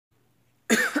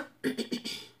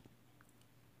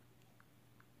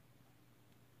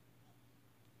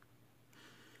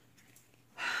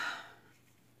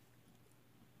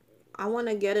I want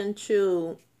to get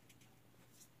into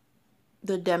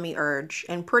the demiurge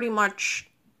and pretty much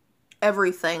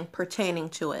everything pertaining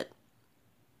to it.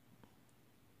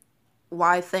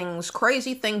 Why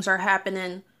crazy things are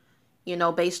happening,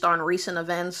 based on recent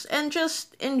events, and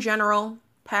just in general,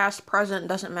 past, present,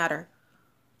 doesn't matter.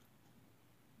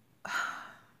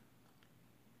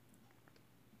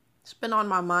 It's been on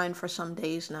my mind for some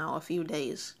days now, a few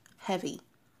days. Heavy.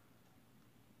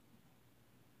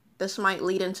 This might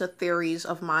lead into theories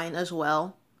of mine as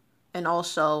well, and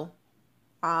also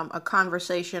a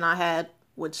conversation I had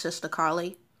with Sister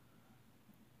Carly.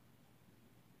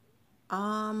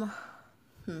 All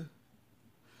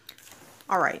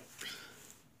right.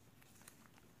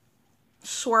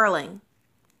 Swirling.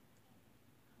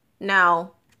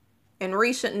 Now, in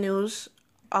recent news,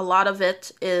 a lot of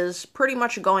it is pretty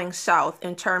much going south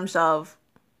in terms of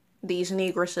these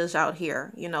negresses out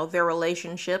here, their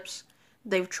relationships.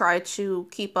 They've tried to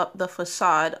keep up the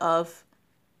facade of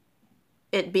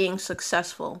it being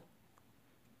successful.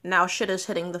 Now shit is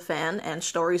hitting the fan and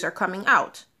stories are coming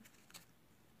out.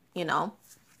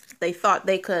 They thought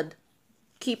they could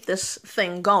keep this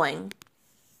thing going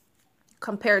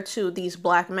compared to these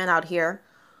black men out here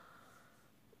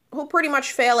who pretty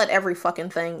much fail at every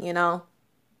fucking thing,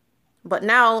 But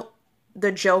now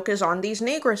the joke is on these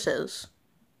negresses.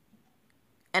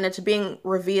 And it's being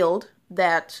revealed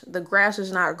that the grass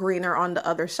is not greener on the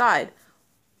other side.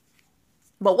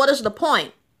 But what is the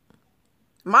point?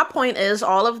 My point is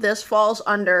all of this falls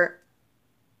under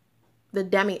the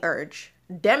demiurge.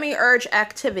 Demiurge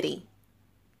activity.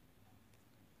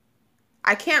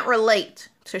 I can't relate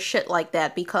to shit like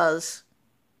that because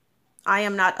I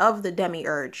am not of the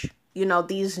demiurge.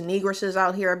 These negresses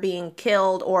out here are being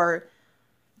killed, or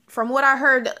from what I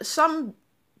heard, some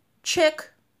chick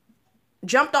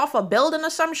jumped off a building or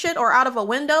some shit, or out of a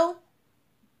window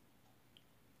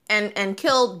and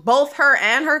killed both her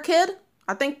and her kid.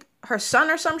 I think her son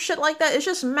or some shit like that. It's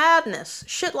just madness.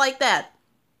 Shit like that.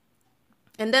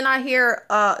 And then I hear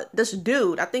this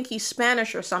dude, I think he's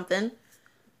Spanish or something.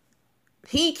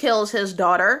 He kills his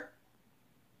daughter.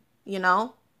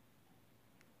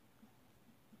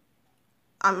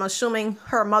 I'm assuming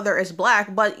her mother is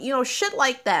black, but shit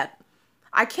like that.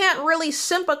 I can't really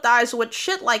sympathize with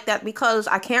shit like that because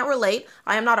I can't relate.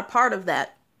 I am not a part of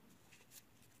that.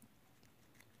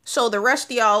 So the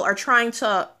rest of y'all are trying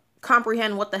to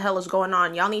comprehend what the hell is going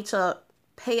on. Y'all need to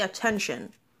pay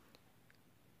attention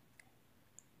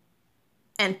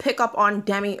and pick up on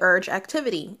demiurge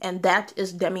activity. And that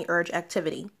is demiurge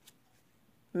activity.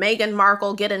 Meghan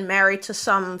Markle getting married to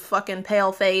some fucking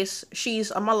pale face. She's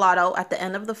a mulatto at the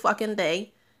end of the fucking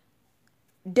day.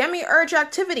 Demiurge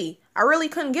activity. I really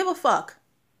couldn't give a fuck.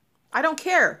 I don't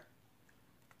care.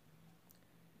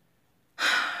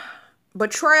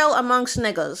 Betrayal amongst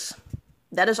niggas.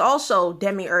 That is also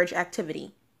demiurge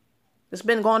activity. It's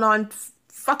been going on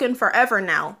fucking forever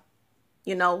now.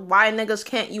 Why niggas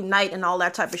can't unite and all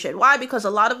that type of shit. Why? Because a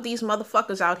lot of these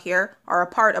motherfuckers out here are a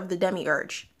part of the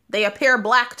demiurge. They appear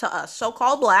black to us,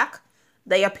 so-called black.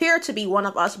 They appear to be one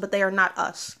of us, but they are not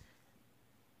us.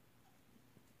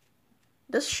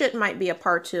 This shit might be a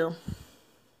part 2.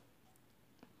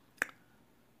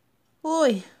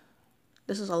 Boy,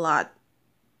 this is a lot.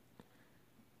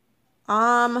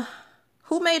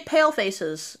 Who made pale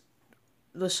faces?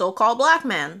 The so-called black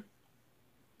man.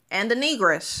 And the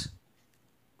negress.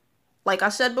 Like I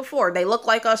said before, they look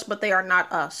like us, but they are not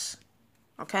us.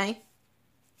 Okay?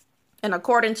 And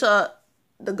according to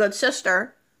the good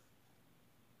sister,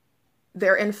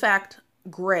 they're in fact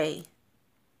gray.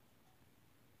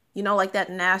 Like that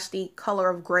nasty color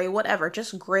of gray, whatever.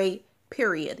 Just gray,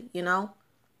 period,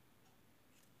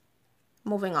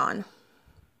 Moving on.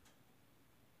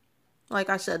 Like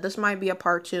I said, this might be a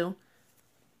part 2.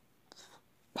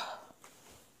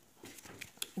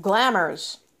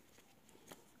 Glamours.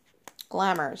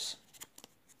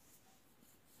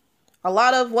 A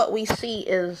lot of what we see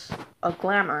is a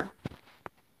glamour,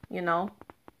 an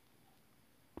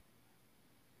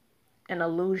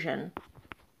illusion.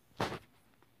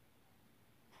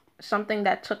 Something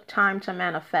that took time to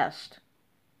manifest.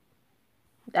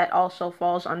 That also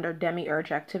falls under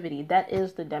demiurge activity. That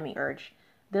is the demiurge.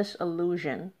 This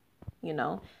illusion,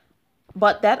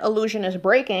 But that illusion is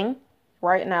breaking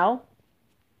right now.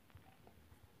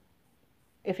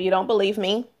 If you don't believe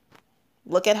me,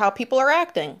 look at how people are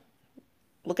acting.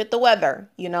 Look at the weather,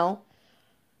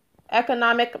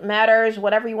 Economic matters,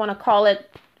 whatever you want to call it.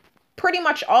 Pretty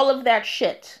much all of that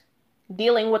shit.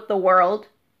 Dealing with the world,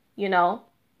 The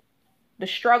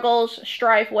struggles,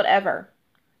 strife, whatever.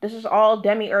 This is all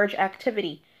demiurge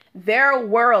activity. Their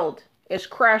world is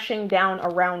crashing down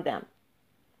around them.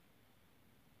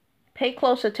 Pay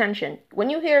close attention. When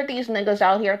you hear these niggas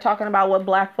out here talking about what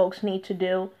black folks need to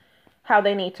do, how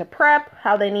they need to prep,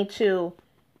 how they need to,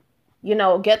 you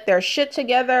know, get their shit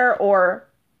together, or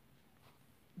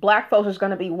black folks is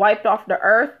going to be wiped off the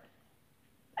earth,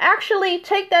 actually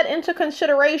take that into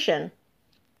consideration.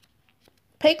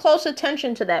 Pay close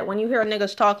attention to that when you hear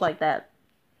niggas talk like that.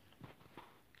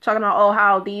 Talking about, oh,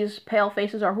 how these pale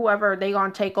faces or whoever, they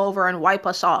gonna take over and wipe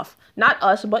us off. Not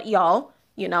us, but y'all,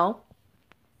 you know.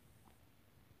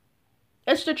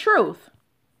 It's the truth.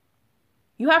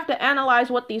 You have to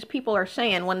analyze what these people are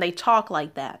saying when they talk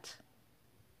like that.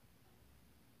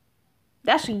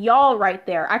 That's y'all right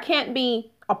there. I can't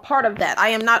be a part of that. I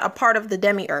am not a part of the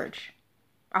demiurge.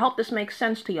 I hope this makes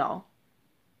sense to y'all.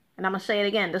 And I'm going to say it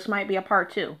again. This might be a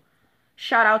part 2.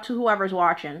 Shout out to whoever's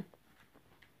watching.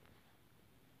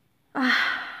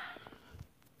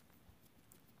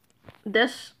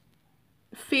 This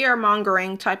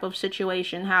fear-mongering type of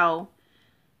situation, how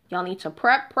y'all need to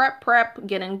prep,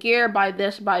 get in gear, buy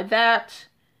this, buy that,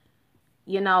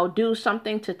 you know, do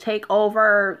something to take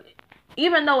over,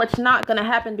 even though it's not going to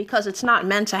happen because it's not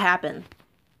meant to happen.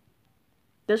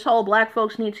 This whole black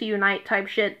folks need to unite type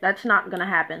shit, that's not going to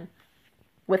happen.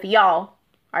 With y'all,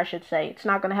 I should say. It's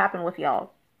not going to happen with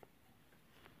y'all.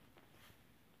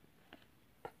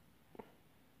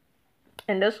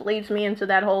 And this leads me into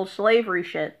that whole slavery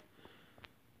shit.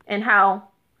 And how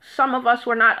some of us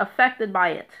were not affected by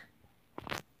it.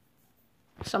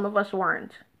 Some of us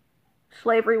weren't.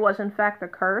 Slavery was in fact a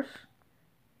curse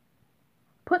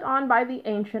put on by the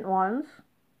ancient ones.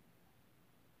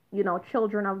 You know,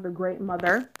 children of the Great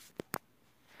Mother.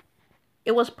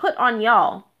 It was put on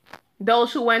y'all.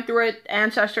 Those who went through it,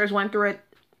 ancestors went through it.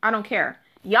 I don't care.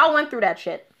 Y'all went through that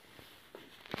shit.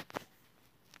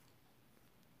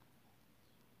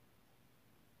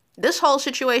 This whole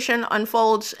situation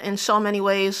unfolds in so many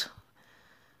ways.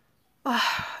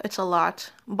 It's a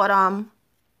lot. But I'm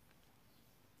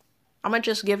going to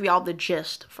just give y'all the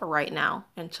gist for right now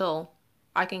until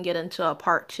I can get into a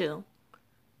part 2.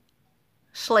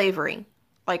 Slavery,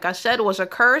 like I said, was a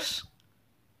curse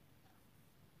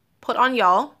put on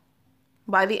y'all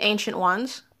by the ancient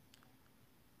ones.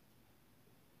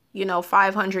 You know,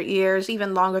 500 years,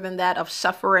 even longer than that, of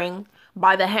suffering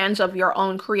by the hands of your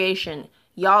own creation.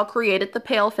 Y'all created the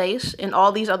pale face and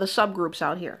all these other subgroups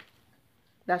out here.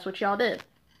 That's what y'all did.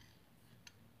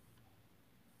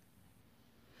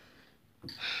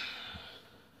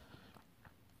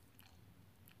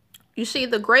 You see,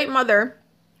 the Great Mother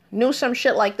knew some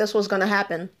shit like this was gonna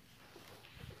happen.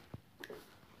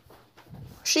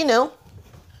 She knew.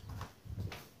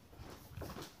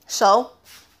 So,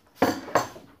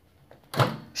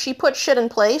 she put shit in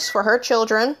place for her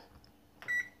children.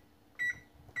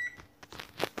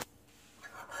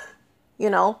 You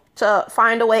know, to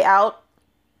find a way out.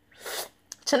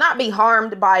 To not be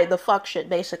harmed by the fuck shit,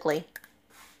 basically.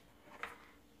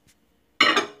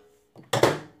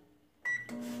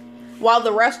 While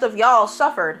the rest of y'all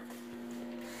suffered.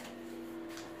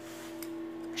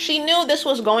 She knew this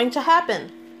was going to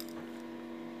happen.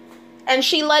 And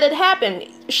she let it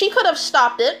happen. She could have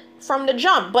stopped it from the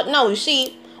jump. But no, you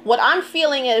see, what I'm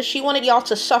feeling is she wanted y'all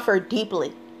to suffer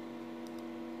deeply.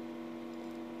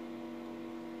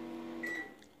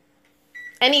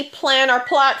 Any plan or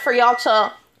plot for y'all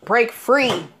to break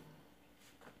free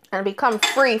and become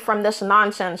free from this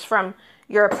nonsense, from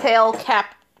your pale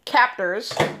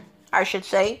captors, I should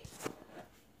say,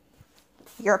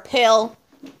 your pale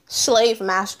slave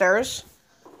masters.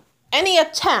 Any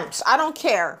attempts, I don't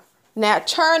care. Nat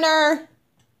Turner,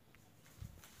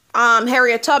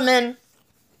 Harriet Tubman,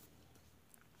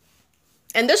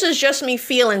 and this is just me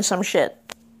feeling some shit.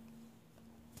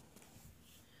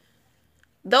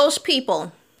 Those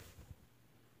people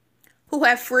who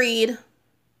have freed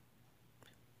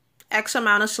X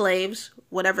amount of slaves,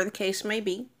 whatever the case may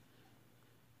be,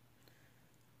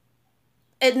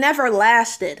 it never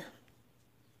lasted.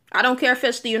 I don't care if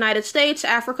it's the United States,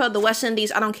 Africa, the West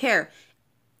Indies, I don't care.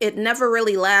 It never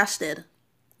really lasted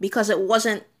because it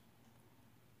wasn't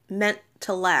meant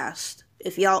to last,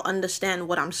 if y'all understand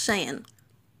what I'm saying.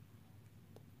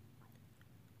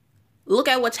 Look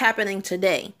at what's happening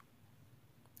today.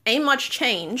 Ain't much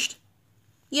changed.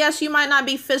 Yes, you might not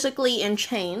be physically in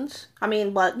chains. I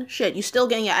mean, but shit, you still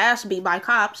getting your ass beat by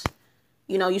cops.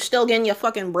 You know, you still getting your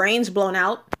fucking brains blown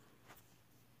out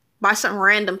by some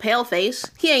random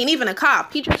paleface. He ain't even a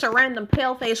cop. He just a random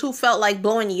paleface who felt like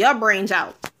blowing your brains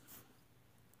out.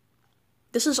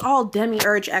 This is all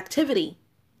demiurge activity.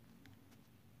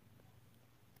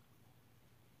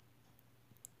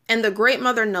 And the Great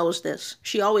Mother knows this.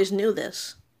 She always knew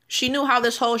this. She knew how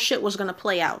this whole shit was going to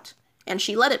play out. And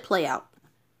she let it play out.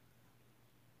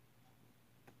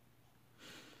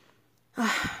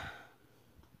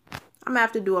 I'm gonna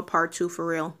have to do a part 2 for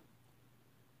real.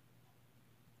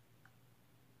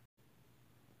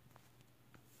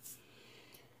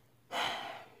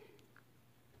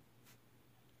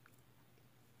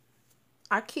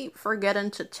 I keep forgetting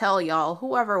to tell y'all,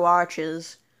 whoever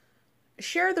watches,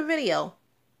 share the video.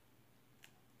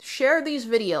 Share these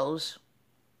videos.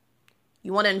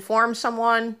 You want to inform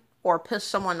someone or piss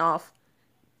someone off?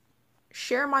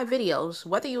 Share my videos.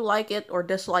 Whether you like it or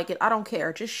dislike it, I don't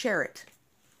care. Just share it.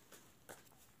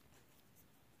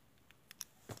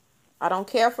 I don't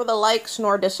care for the likes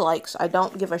nor dislikes. I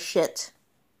don't give a shit.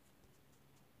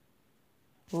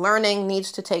 Learning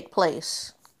needs to take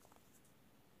place.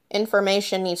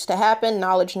 Information needs to happen,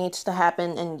 knowledge needs to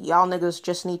happen, and y'all niggas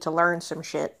just need to learn some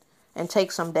shit and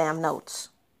take some damn notes.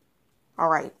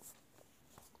 Alright.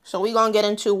 So we gonna get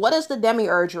into what is the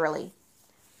demiurge really?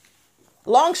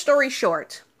 Long story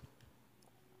short,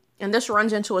 and this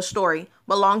runs into a story,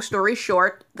 but long story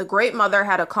short, the Great Mother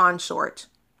had a consort.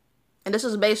 And this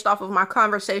is based off of my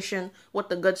conversation with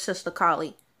the good sister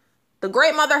Kali. The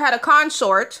Great Mother had a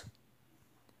consort.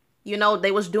 You know,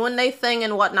 they was doing their thing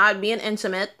and whatnot, being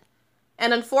intimate.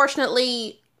 And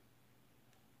unfortunately,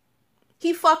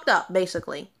 he fucked up,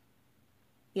 basically.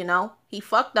 You know, he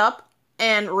fucked up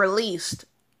and released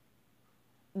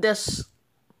this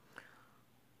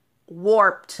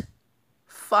warped,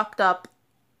 fucked up,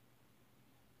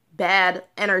 bad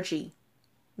energy,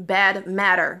 bad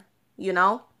matter, you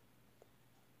know?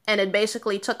 And it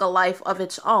basically took a life of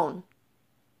its own.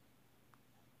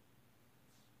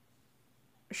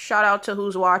 Shout out to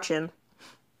who's watching.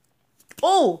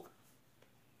 Oh!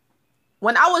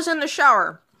 When I was in the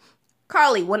shower,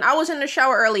 Kali, when I was in the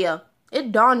shower earlier,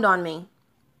 it dawned on me.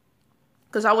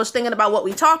 Because I was thinking about what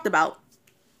we talked about.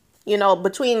 You know,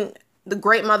 between the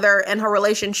Great Mother and her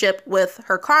relationship with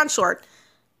her consort.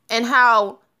 And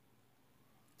how,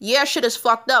 yeah, shit is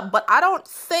fucked up, but I don't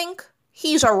think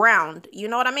he's around. You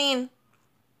know what I mean?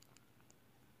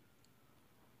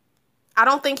 I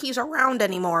don't think he's around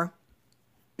anymore.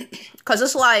 Because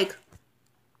it's like,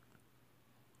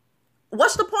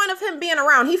 what's the point of him being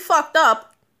around? He fucked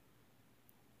up.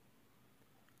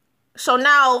 So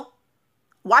now,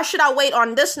 why should I wait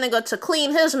on this nigga to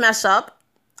clean his mess up?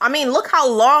 I mean, look how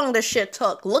long this shit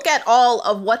took. Look at all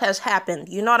of what has happened.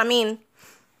 You know what I mean?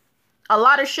 A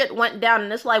lot of shit went down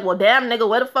and it's like, well, damn nigga,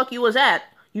 where the fuck you was at?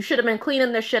 You should have been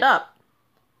cleaning this shit up.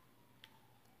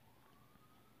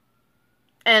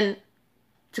 And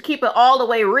to keep it all the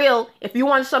way real, if you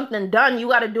want something done, you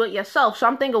got to do it yourself. So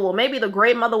I'm thinking, well, maybe the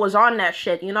Great Mother was on that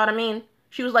shit. You know what I mean?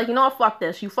 She was like, you know what? Fuck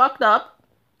this. You fucked up.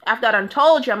 After I done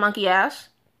told you, monkey ass.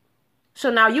 So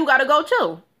now you got to go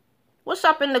too. What's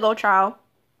up, Indigo Child?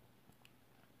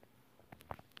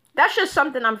 That's just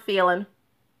something I'm feeling.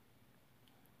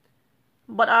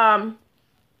 But,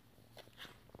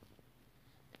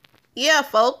 yeah,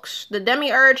 folks. The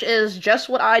demiurge is just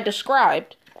what I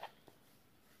described.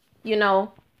 You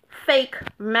know, fake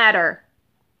matter.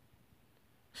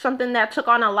 Something that took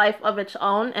on a life of its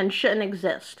own and shouldn't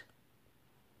exist.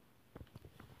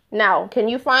 Now, can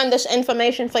you find this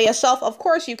information for yourself? Of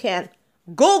course you can.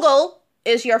 Google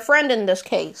is your friend in this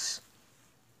case.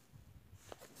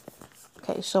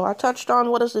 Okay, so I touched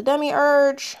on what is the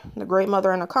demiurge, the Great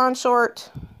Mother and a consort.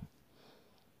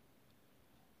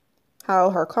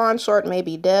 How her consort may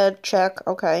be dead, check,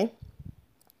 okay.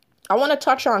 I want to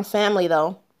touch on family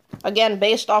though. Again,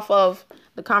 based off of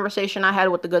the conversation I had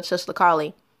with the good sister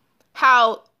Kali.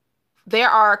 How there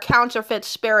are counterfeit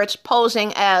spirits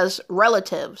posing as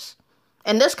relatives.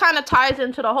 And this kind of ties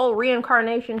into the whole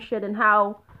reincarnation shit and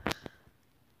how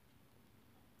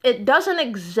it doesn't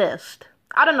exist.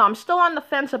 I don't know, I'm still on the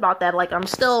fence about that. Like, I'm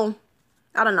still,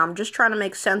 I don't know, I'm just trying to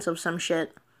make sense of some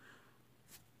shit.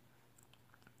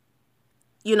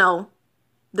 You know,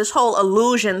 this whole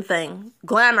illusion thing,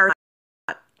 glamour.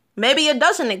 Maybe it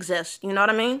doesn't exist, you know what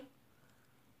I mean?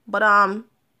 But,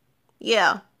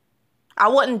 yeah. I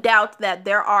wouldn't doubt that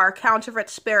there are counterfeit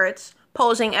spirits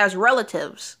posing as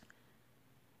relatives.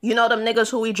 You know, them niggas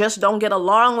who we just don't get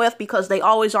along with because they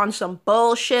always on some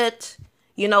bullshit.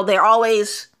 You know, they're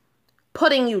always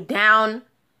putting you down.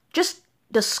 Just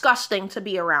disgusting to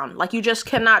be around. Like, you just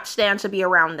cannot stand to be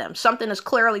around them. Something is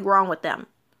clearly wrong with them.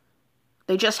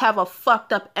 They just have a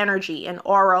fucked up energy and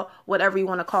aura, whatever you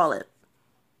want to call it.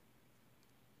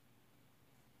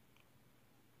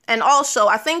 And also,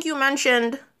 I think you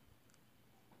mentioned...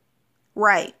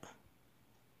 Right.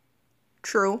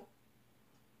 True.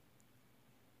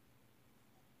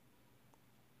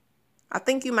 I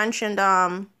think you mentioned,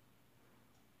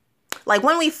 like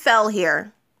when we fell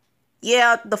here,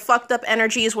 yeah, the fucked up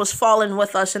energies was falling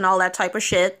with us and all that type of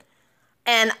shit.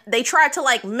 And they try to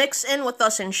like mix in with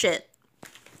us and shit.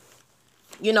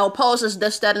 You know, pose as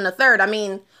this, that, and the third. I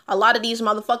mean, a lot of these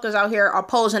motherfuckers out here are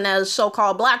posing as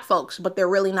so-called black folks, but they're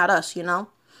really not us, you know?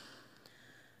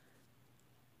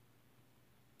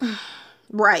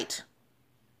 Right.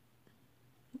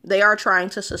 They are trying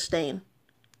to sustain.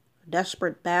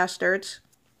 Desperate bastards.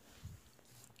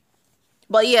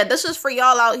 But yeah, this is for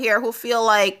y'all out here who feel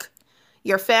like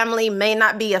your family may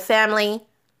not be a family.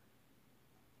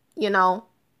 You know,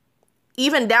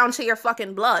 even down to your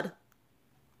fucking blood.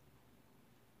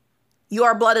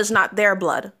 Your blood is not their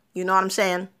blood. You know what I'm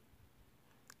saying?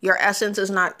 Your essence is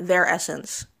not their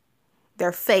essence.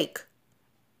 They're fake.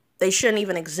 They shouldn't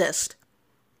even exist.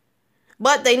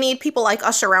 But they need people like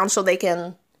us around so they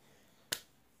can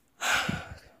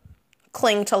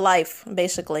cling to life,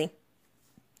 basically.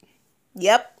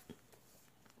 Yep.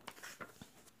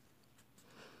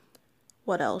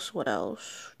 What else? What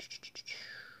else?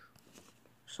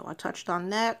 So I touched on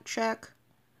that. Check.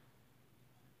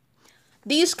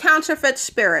 These counterfeit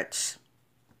spirits.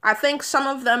 I think some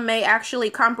of them may actually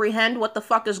comprehend what the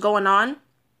fuck is going on.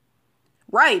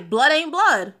 Right. Blood ain't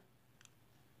blood.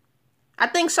 I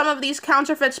think some of these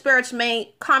counterfeit spirits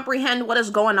may comprehend what is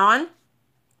going on.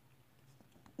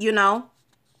 You know.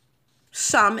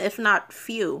 Some, if not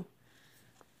few.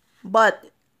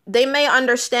 But they may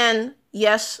understand,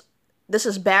 yes, this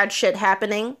is bad shit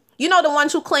happening. You know, the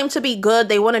ones who claim to be good,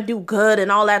 they want to do good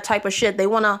and all that type of shit. They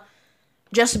want to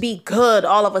just be good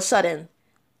all of a sudden.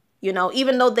 You know,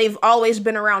 even though they've always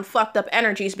been around fucked up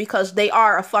energies because they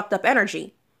are a fucked up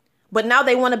energy. But now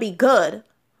they want to be good.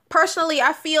 Personally,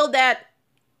 I feel that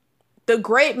the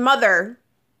Great Mother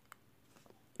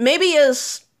maybe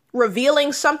is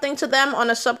revealing something to them on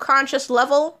a subconscious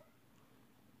level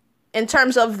in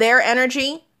terms of their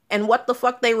energy and what the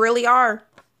fuck they really are.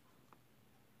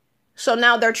 So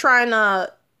now they're trying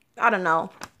to, I don't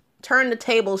know, turn the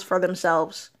tables for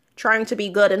themselves, trying to be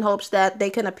good in hopes that they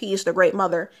can appease the Great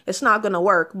Mother. It's not going to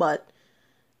work, but,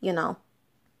 you know,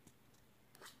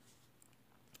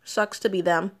 sucks to be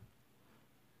them.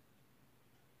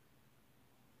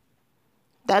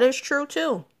 That is true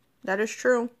too. That is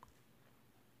true.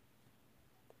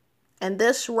 And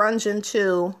this runs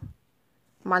into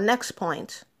my next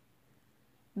point.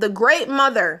 The Great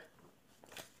Mother,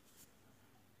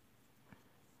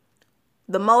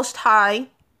 the Most High,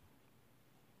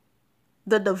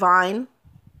 the divine,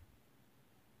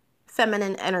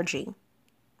 feminine energy.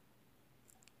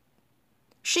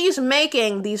 She's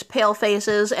making these pale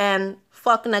faces and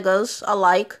fuck niggas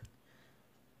alike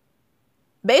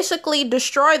basically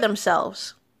destroy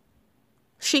themselves.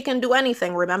 She can do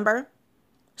anything, remember?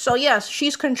 So yes,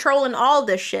 she's controlling all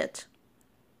this shit.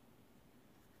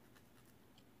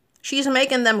 She's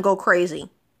making them go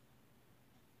crazy.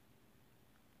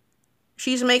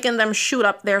 She's making them shoot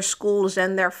up their schools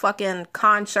and their fucking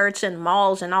concerts and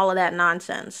malls and all of that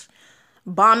nonsense.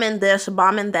 Bombing this,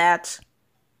 bombing that.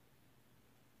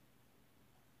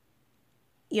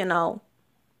 You know,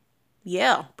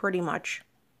 yeah, pretty much.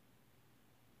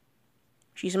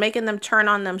 She's making them turn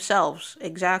on themselves.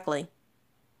 Exactly.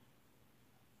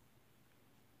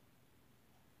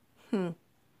 But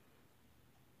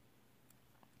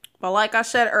like I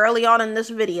said early on in this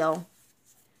video,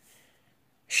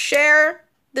 share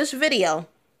this video.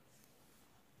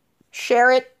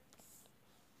 Share it.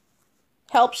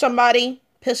 Help somebody.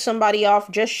 Piss somebody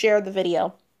off. Just share the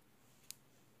video.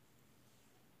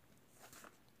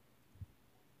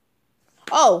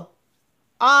 Oh.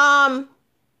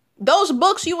 Those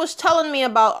books you was telling me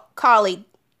about, colleague.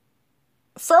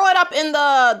 Throw it up in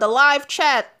the live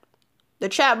chat. The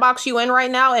chat box you in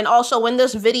right now. And also when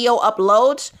this video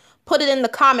uploads, put it in the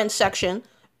comment section.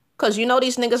 Because you know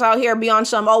these niggas out here be on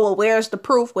some, oh, well, where's the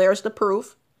proof? Where's the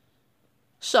proof?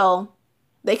 So,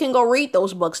 they can go read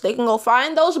those books. They can go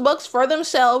find those books for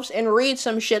themselves and read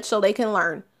some shit so they can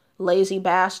learn. Lazy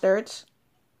bastards.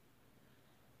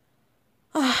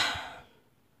 Hell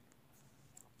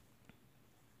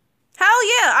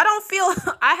yeah, I don't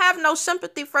feel, I have no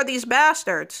sympathy for these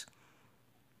bastards.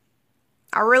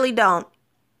 I really don't.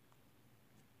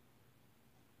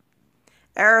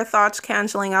 Error thoughts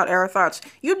canceling out error thoughts.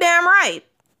 You damn right.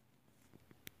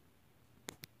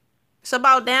 It's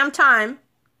about damn time.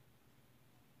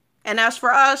 And as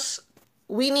for us,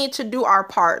 we need to do our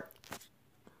part.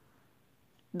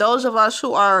 Those of us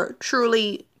who are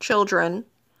truly children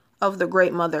of the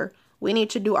Great Mother, we need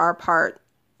to do our part.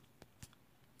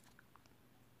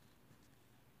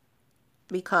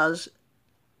 Because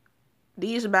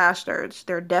these bastards,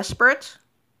 they're desperate.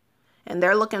 And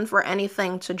they're looking for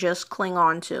anything to just cling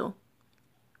on to.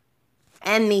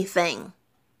 Anything.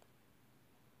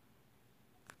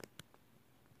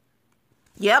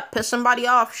 Yep, piss somebody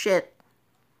off. Shit.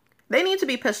 They need to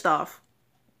be pissed off.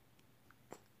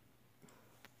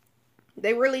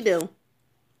 They really do.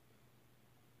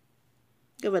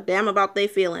 Give a damn about their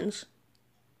feelings.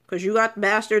 Because you got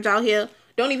bastards out here,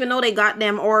 don't even know they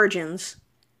goddamn origins.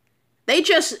 They're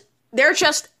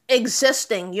just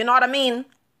existing, you know what I mean?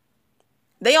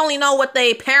 They only know what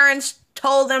their parents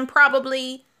told them,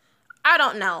 probably. I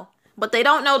don't know. But they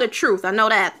don't know the truth, I know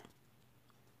that.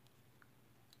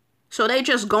 So they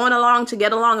just going along to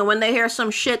get along, and when they hear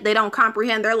some shit they don't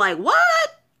comprehend, they're like,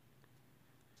 what?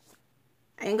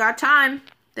 Ain't got time.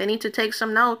 They need to take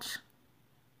some notes.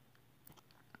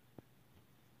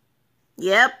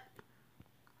 Yep.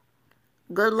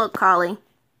 Good look, Collie.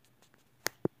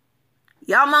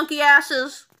 Y'all monkey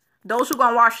asses, those who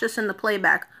gonna watch this in the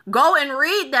playback, go and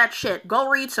read that shit. Go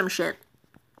read some shit.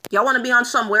 Y'all want to be on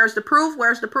some where's the proof?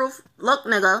 Where's the proof? Look,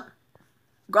 nigga.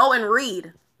 Go and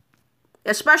read.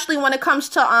 Especially when it comes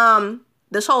to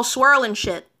this whole swirling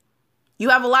shit. You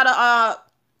have a lot of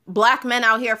black men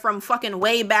out here from fucking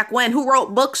way back when who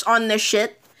wrote books on this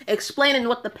shit, explaining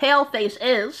what the pale face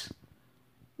is.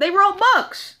 They wrote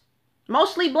books.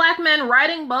 Mostly black men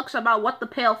writing books about what the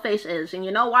pale face is. And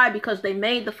you know why? Because they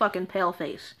made the fucking pale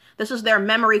face. This is their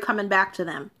memory coming back to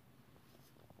them.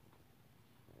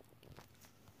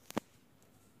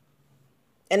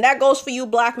 And that goes for you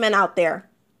black men out there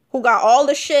who got all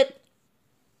the shit,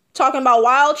 talking about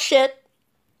wild shit,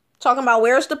 talking about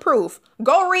where's the proof.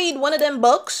 Go read one of them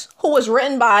books that was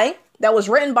written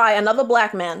by another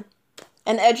black man,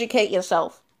 and educate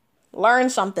yourself. Learn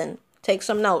something. Take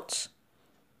some notes.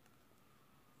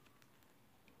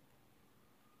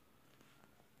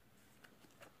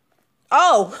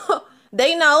 Oh,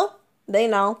 they know. They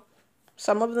know.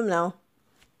 Some of them know.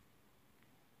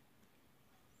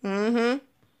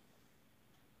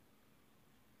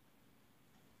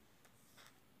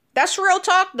 That's real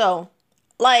talk, though.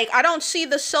 Like, I don't see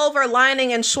the silver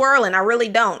lining in swirling. I really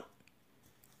don't.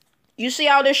 You see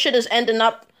how this shit is ending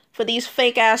up for these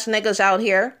fake-ass niggas out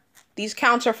here? These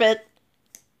counterfeit,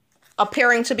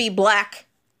 appearing to be black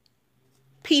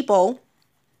people.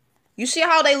 You see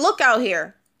how they look out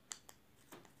here?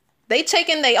 They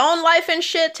taking their own life and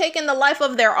shit, taking the life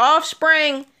of their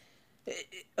offspring.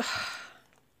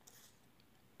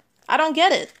 I don't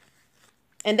get it.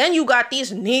 And then you got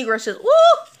these negresses. Woo!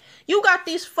 You got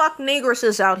these fuck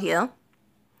negresses out here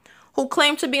who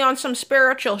claim to be on some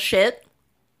spiritual shit,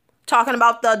 talking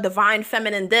about the divine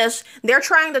feminine this. They're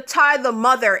trying to tie the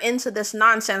mother into this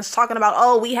nonsense, talking about,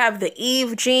 oh, we have the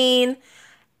Eve gene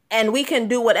and we can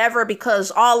do whatever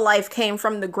because all life came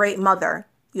from the great mother,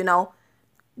 you know,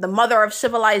 the mother of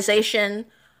civilization.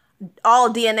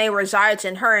 All DNA resides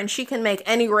in her and she can make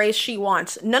any race she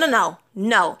wants. No, no, no.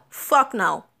 No. Fuck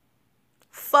no.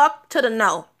 Fuck to the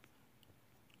no.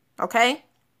 Okay?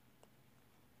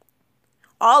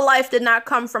 All life did not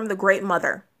come from the great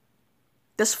mother.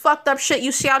 This fucked up shit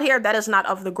you see out here, that is not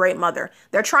of the great mother.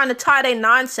 They're trying to tie their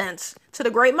nonsense to the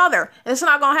great mother. And it's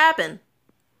not gonna happen.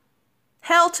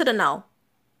 Hell to the no.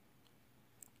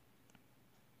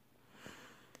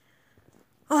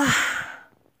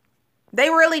 They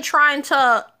really trying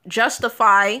to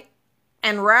justify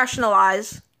and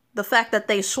rationalize the fact that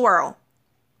they swirl.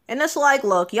 And it's like,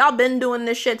 look, y'all been doing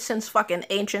this shit since fucking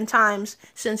ancient times,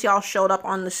 since y'all showed up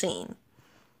on the scene.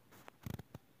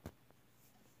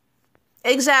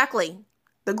 Exactly.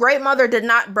 The great mother did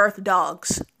not birth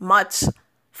dogs, mutts,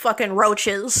 fucking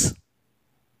roaches,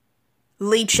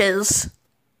 leeches.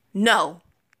 No.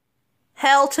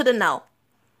 Hell to the no.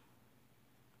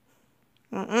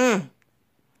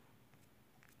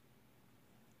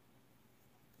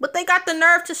 But they got the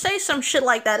nerve to say some shit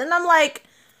like that. And I'm like,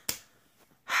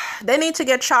 they need to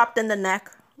get chopped in the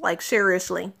neck. Like,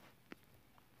 seriously.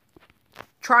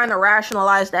 Trying to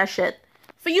rationalize that shit.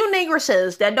 For you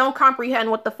negresses that don't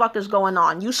comprehend what the fuck is going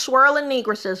on. You swirling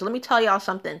negresses, let me tell y'all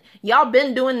something. Y'all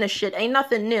been doing this shit. Ain't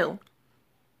nothing new.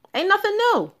 Ain't nothing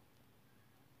new.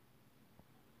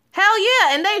 Hell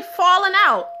yeah, and they falling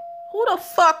out. Who the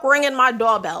fuck ringing my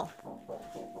doorbell?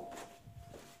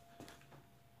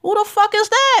 Who the fuck is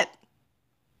that?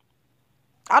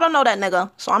 I don't know that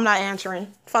nigga, so I'm not answering.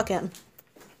 Fuck him.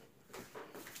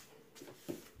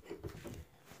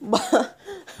 But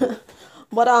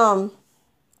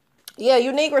yeah,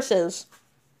 you negresses.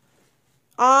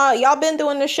 Y'all been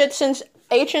doing this shit since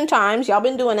ancient times. Y'all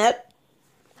been doing it.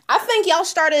 I think y'all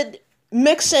started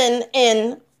mixing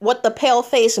in what the pale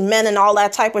face men and all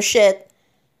that type of shit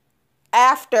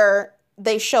after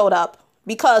they showed up.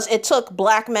 Because it took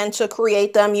black men to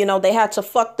create them. You know, they had to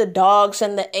fuck the dogs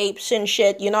and the apes and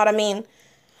shit. You know what I mean?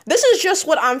 This is just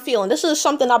what I'm feeling. This is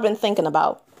something I've been thinking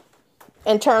about.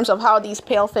 in terms of how these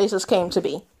pale faces came to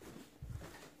be.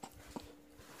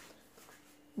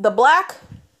 The black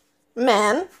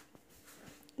man,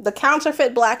 the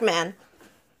counterfeit black man,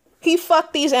 he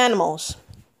fucked these animals.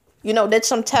 You know, did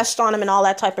some tests on them and all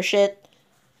that type of shit.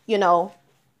 You know,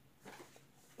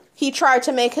 he tried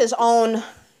to make his own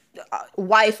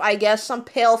wife, I guess, some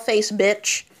pale face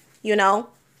bitch, you know.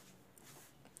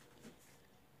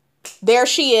 There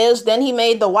she is. Then he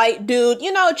made the white dude,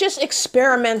 you know, just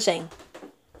experimenting.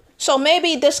 So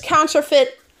maybe this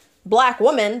counterfeit black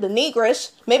woman, the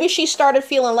negress, maybe she started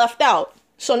feeling left out.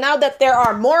 So now that there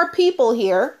are more people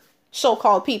here,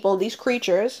 so-called people, these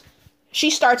creatures, she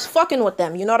starts fucking with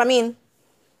them. You know what I mean?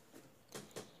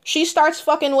 She starts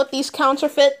fucking with these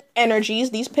counterfeit energies,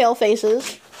 these pale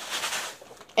faces,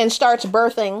 and starts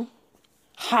birthing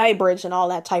hybrids and all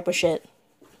that type of shit.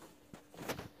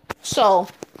 So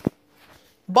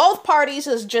both parties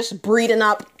is just breeding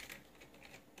up,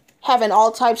 having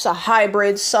all types of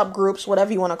hybrids, subgroups,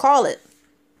 whatever you want to call it.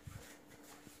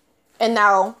 And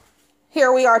now,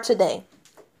 here we are today.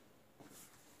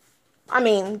 I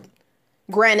mean,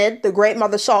 granted, the great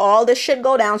mother saw all this shit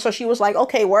go down, so she was like,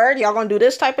 okay, word, y'all gonna do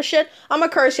this type of shit? I'm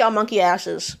gonna curse y'all monkey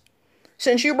asses.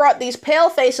 Since you brought these pale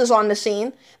faces on the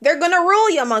scene, they're gonna rule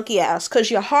your monkey ass,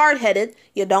 because you're hard-headed,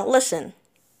 you don't listen.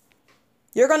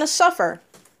 You're gonna suffer.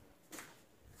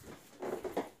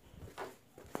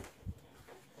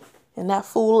 And that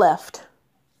fool left.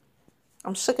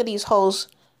 I'm sick of these hoes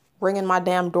ringing my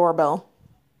damn doorbell.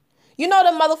 You know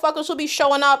the motherfuckers who be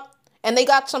showing up and they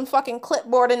got some fucking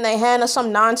clipboard in their hand or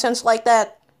some nonsense like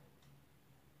that?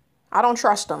 I don't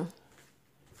trust them.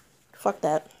 Fuck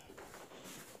that.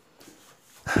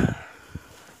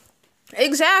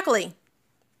 Exactly.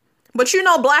 But you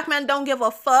know black men don't give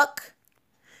a fuck.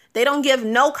 They don't give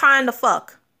no kind of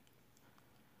fuck.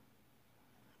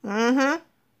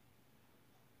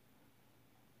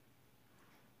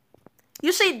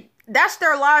 You see, that's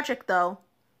their logic, though.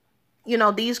 You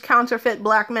know, these counterfeit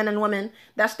black men and women,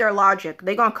 that's their logic.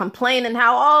 They gonna complain and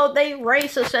how, oh, they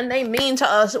racist and they mean to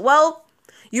us. Well,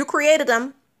 you created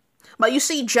them. But you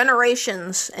see,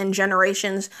 generations and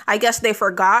generations, I guess they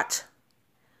forgot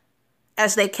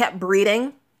as they kept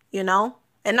breeding, you know?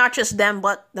 And not just them,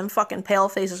 but them fucking pale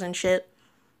faces and shit.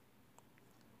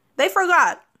 They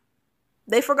forgot.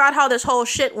 They forgot how this whole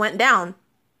shit went down.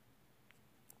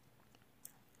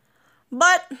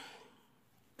 But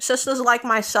sisters like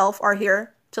myself are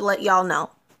here to let y'all know.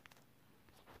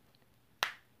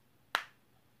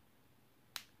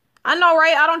 I know,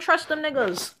 right? I don't trust them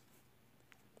niggas.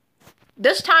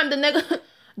 This time the nigga,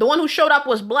 the one who showed up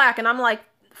was black, and I'm like,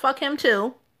 fuck him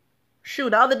too. Shoot,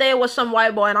 the other day it was some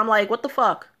white boy, and I'm like, what the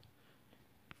fuck?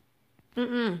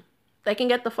 They can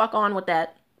get the fuck on with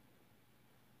that.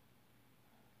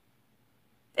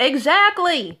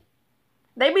 Exactly.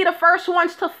 They be the first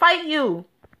ones to fight you.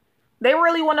 They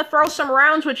really want to throw some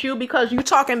rounds with you because you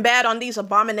talking bad on these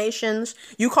abominations.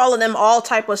 You calling them all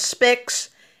type of spics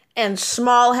and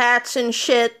small hats and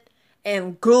shit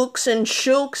and gooks and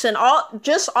shooks and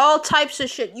all types of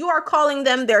shit. You are calling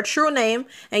them their true name,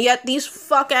 and yet these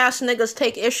fuck ass niggas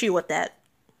take issue with that.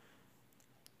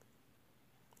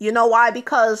 You know why?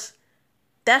 Because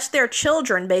that's their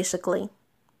children, basically.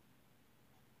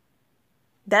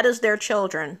 That is their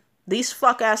children. These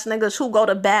fuck ass niggas who go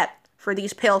to bat for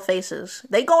these pale faces.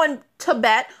 They going to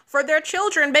bat for their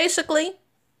children, basically.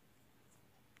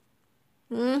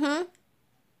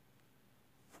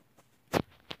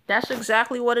 That's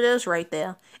exactly what it is right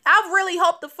there. I really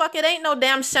hope the fuck it ain't no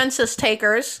damn census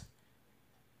takers.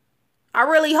 I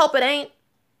really hope it ain't.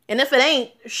 And if it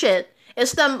ain't, shit.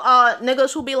 It's them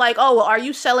niggas who be like, oh, well, are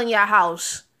you selling your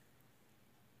house?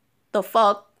 The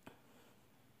fuck?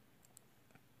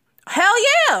 Hell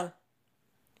yeah.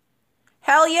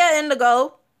 Hell yeah,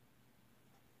 Indigo.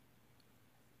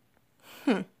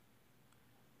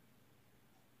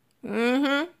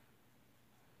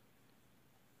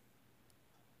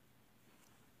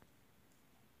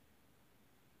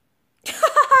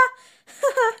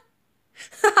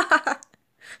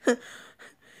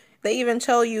 They even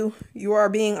tell you you are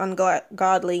being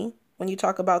ungodly when you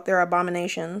talk about their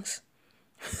abominations.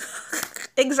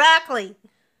 Exactly.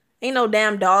 Ain't no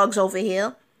damn dogs over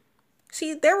here.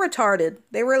 See, they're retarded.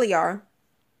 They really are.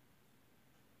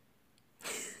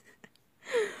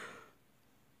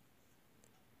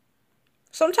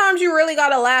 Sometimes you really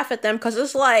gotta laugh at them because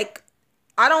it's like,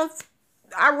 I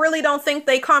really don't think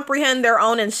they comprehend their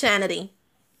own insanity.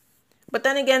 But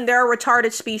then again, they're a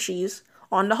retarded species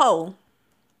on the whole.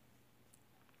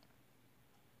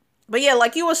 But yeah,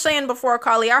 like you were saying before,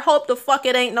 Carly, I hope the fuck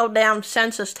it ain't no damn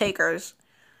census takers.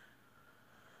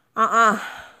 Hell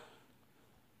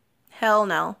Hell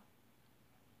no.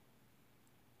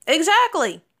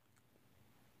 Exactly.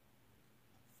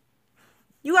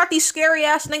 You got these scary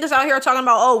ass niggas out here talking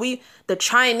about, oh, the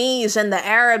Chinese and the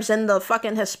Arabs and the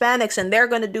fucking Hispanics, and they're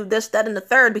gonna do this, that, and the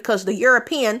third because the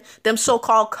European, them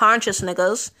so-called conscious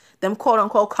niggas, them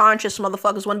quote-unquote conscious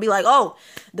motherfuckers wanna be like, oh,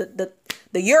 the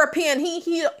European,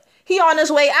 he on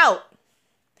his way out.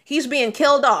 He's being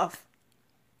killed off.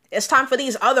 It's time for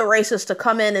these other races to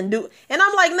come in and do, and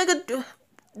I'm like, nigga,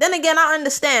 then again, I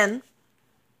understand.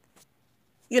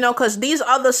 You know, because these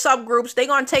other subgroups, they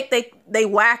gonna take they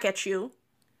whack at you.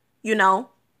 You know?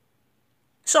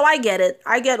 So I get it.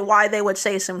 I get why they would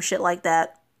say some shit like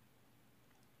that.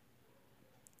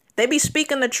 They be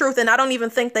speaking the truth and I don't even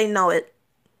think they know it.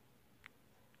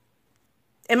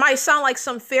 It might sound like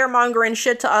some fear-mongering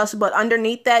shit to us, but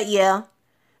underneath that, yeah,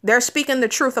 they're speaking the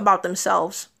truth about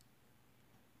themselves.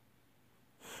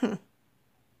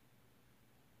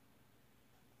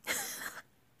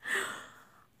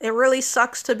 It really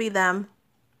sucks to be them.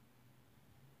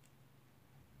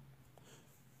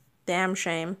 Damn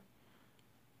shame.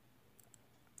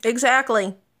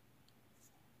 Exactly.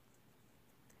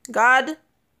 God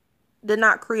did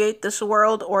not create this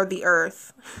world or the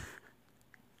earth.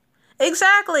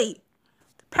 Exactly.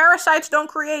 Parasites don't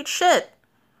create shit.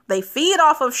 They feed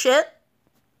off of shit.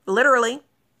 Literally.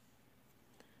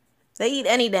 They eat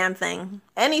any damn thing.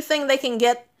 Anything they can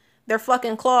get their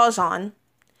fucking claws on.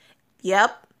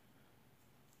 Yep.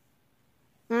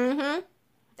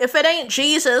 If it ain't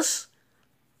Jesus,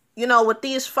 you know, with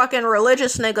these fucking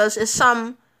religious niggas, is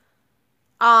some,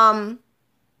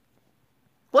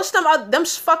 what's them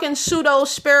fucking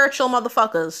pseudo-spiritual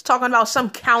motherfuckers talking about some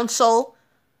council,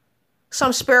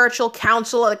 some spiritual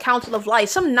council or the council of light,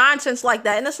 some nonsense like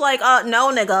that. And it's like,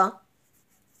 no, nigga.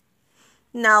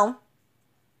 No.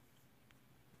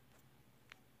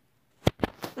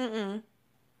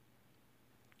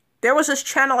 There was this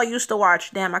channel I used to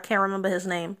watch. Damn, I can't remember his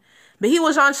name. But he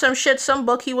was on some shit, some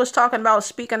book he was talking about,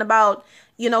 speaking about,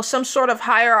 you know, some sort of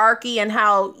hierarchy and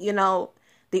how, you know,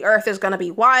 the earth is going to be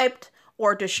wiped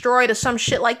or destroyed or some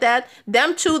shit like that.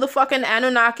 Them two, the fucking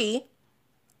Anunnaki.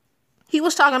 He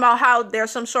was talking about how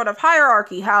there's some sort of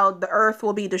hierarchy, how the earth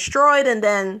will be destroyed and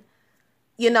then,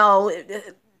 you know,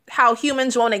 how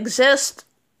humans won't exist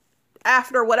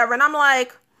after whatever. And I'm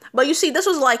like, but you see, this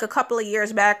was like a couple of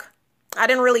years back. I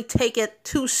didn't really take it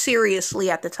too seriously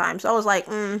at the time. So I was like,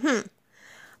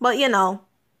 But, you know,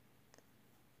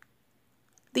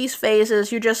 these phases,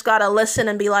 you just gotta listen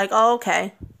and be like, oh,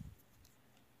 okay.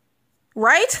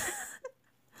 Right?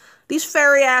 These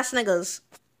fairy ass niggas.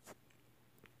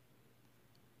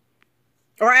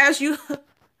 Or as you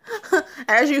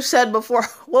said before,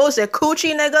 what was it?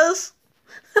 Coochie niggas?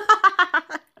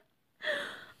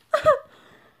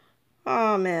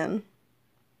 Oh, man.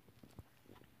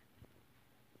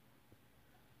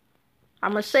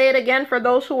 I'm going to say it again for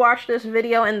those who watch this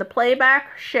video in the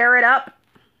playback. Share it up.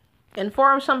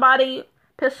 Inform somebody.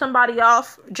 Piss somebody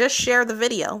off. Just share the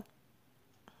video.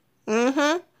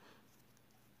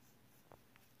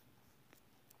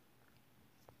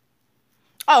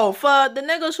 Oh, for the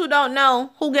niggas who don't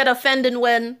know, who get offended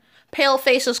when pale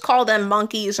faces call them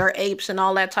monkeys or apes and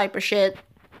all that type of shit.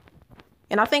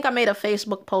 And I think I made a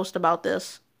Facebook post about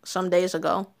this some days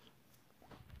ago.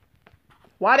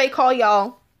 Why they call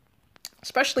y'all,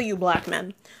 especially you black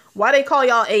men, why they call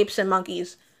y'all apes and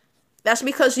monkeys? That's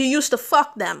because you used to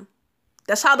fuck them.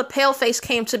 That's how the pale face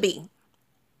came to be.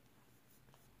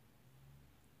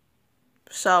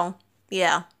 So,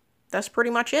 yeah, that's pretty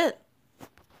much it.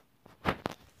 I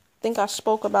think I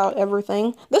spoke about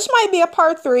everything. This might be a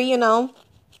part 3, you know.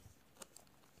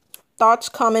 Thoughts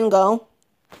come and go.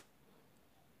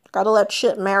 Gotta let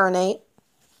shit marinate.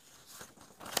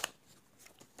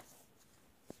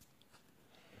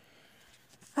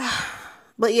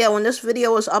 But yeah, when this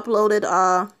video was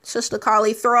uploaded, Sister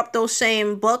Kali, throw up those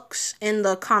same books in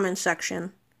the comment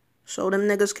section. So them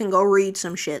niggas can go read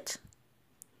some shit.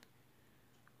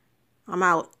 I'm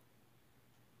out.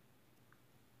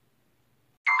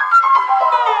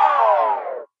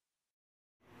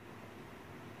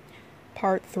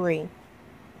 Part 3.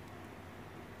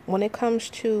 When it comes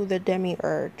to the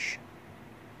demiurge,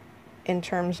 in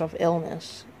terms of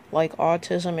illness, like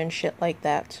autism and shit like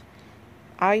that,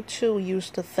 I too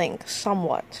used to think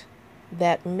somewhat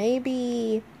that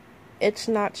maybe it's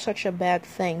not such a bad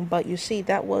thing, but you see,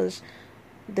 that was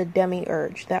the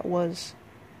demiurge. That was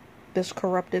this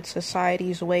corrupted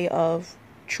society's way of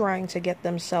trying to get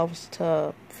themselves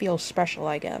to feel special,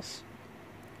 I guess.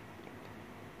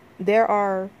 There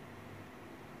are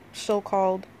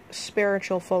so-called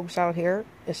spiritual folks out here,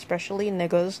 especially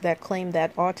niggas, that claim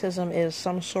that autism is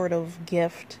some sort of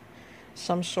gift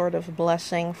some sort of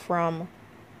blessing from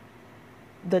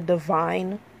the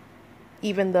divine,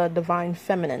 even the divine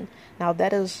feminine. Now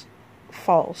that is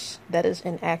false. That is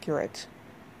inaccurate.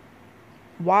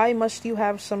 Why must you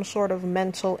have some sort of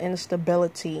mental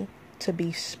instability to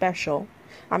be special?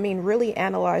 I mean, really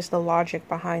analyze the logic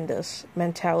behind this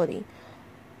mentality.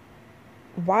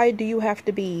 Why do you have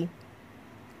to be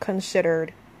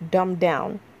considered dumbed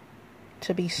down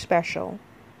to be special,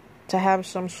 to have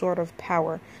some sort of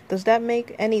power? Does that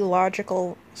make any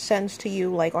logical sense to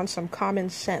you? Like on some common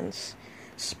sense,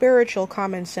 spiritual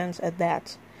common sense at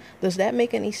that. Does that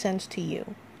make any sense to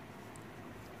you?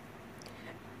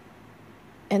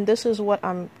 And this is what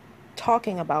I'm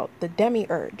talking about, the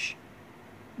demiurge.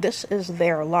 This is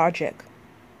their logic.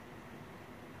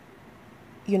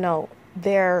 You know,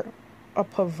 they're a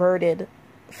perverted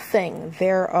thing.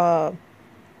 They're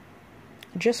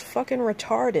just fucking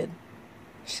retarded,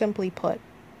 simply put.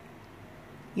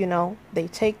 You know, they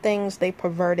take things, they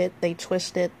pervert it, they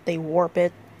twist it, they warp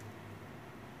it,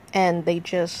 and they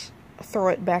just throw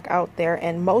it back out there.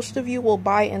 And most of you will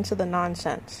buy into the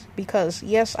nonsense because,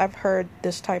 yes, I've heard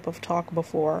this type of talk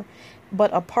before,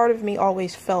 but a part of me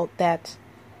always felt that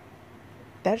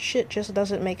shit just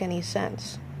doesn't make any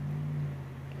sense.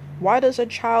 Why does a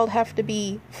child have to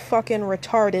be fucking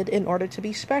retarded in order to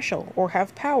be special or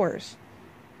have powers?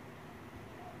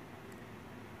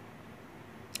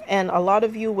 And a lot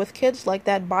of you with kids like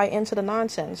that buy into the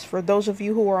nonsense. For those of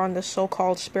you who are on this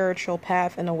so-called spiritual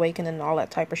path and awakening and all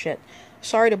that type of shit,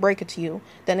 sorry to break it to you.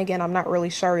 Then again, I'm not really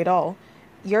sorry at all.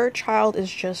 Your child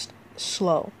is just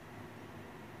slow.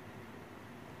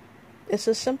 It's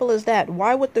as simple as that.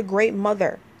 Why would the great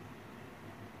mother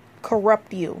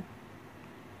corrupt you?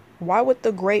 Why would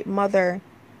the great mother,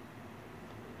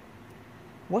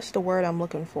 what's the word I'm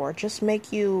looking for? Just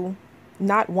make you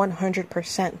not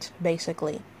 100%,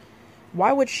 basically.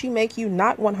 Why would she make you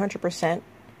not 100%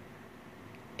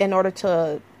 in order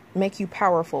to make you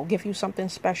powerful, give you something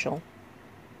special?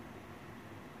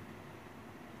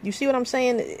 You see what I'm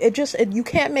saying? You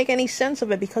can't make any sense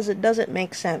of it because it doesn't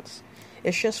make sense.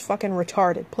 It's just fucking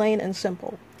retarded, plain and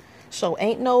simple. So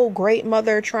ain't no great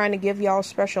mother trying to give y'all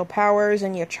special powers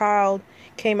and your child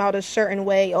came out a certain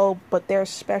way. Oh, but they're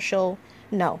special.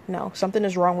 No. Something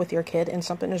is wrong with your kid and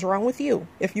something is wrong with you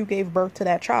if you gave birth to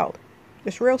that child.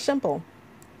 It's real simple.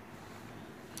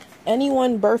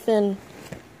 Anyone birthing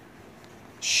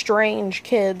strange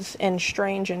kids, and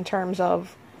strange in terms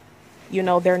of, you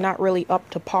know, they're not really up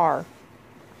to par.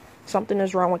 Something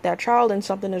is wrong with that child and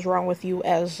something is wrong with you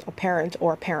as a parent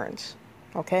or parents.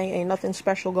 Okay? Ain't nothing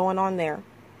special going on there.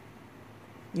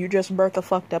 You just birthed a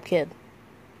fucked up kid.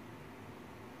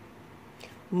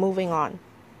 Moving on.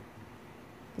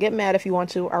 Get mad if you want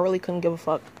to. I really couldn't give a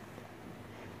fuck.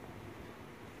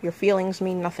 Your feelings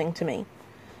mean nothing to me.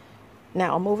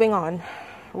 Now, moving on.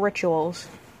 Rituals.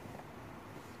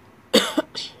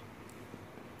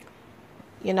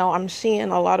 You know, I'm seeing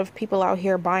a lot of people out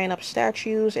here buying up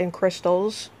statues and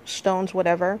crystals, stones,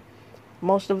 whatever.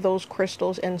 Most of those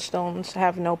crystals and stones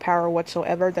have no power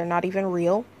whatsoever. They're not even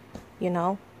real, you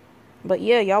know. But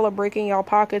yeah, y'all are breaking y'all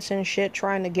pockets and shit,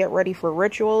 trying to get ready for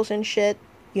rituals and shit,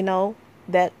 you know,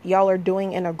 that y'all are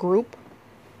doing in a group.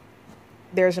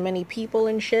 There's many people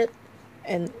and shit.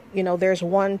 And, you know, there's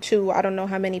 1, 2, I don't know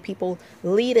how many people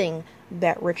leading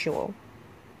that ritual.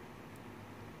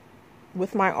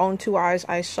 With my own 2 eyes,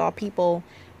 I saw people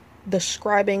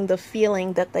describing the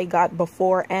feeling that they got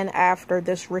before and after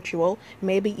this ritual,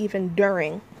 maybe even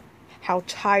during, how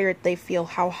tired they feel,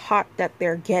 how hot that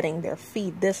they're getting, their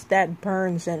feet, this, that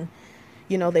burns, and,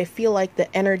 you know, they feel like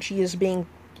the energy is being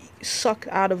sucked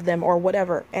out of them or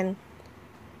whatever, and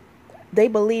they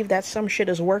believe that some shit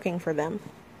is working for them,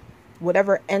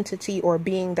 whatever entity or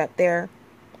being that they're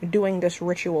doing this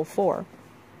ritual for.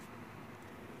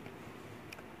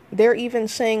 They're even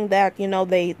saying that, you know,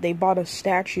 they bought a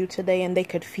statue today and they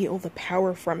could feel the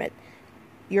power from it.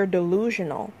 You're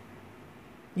delusional.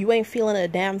 You ain't feeling a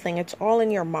damn thing. It's all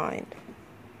in your mind.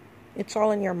 It's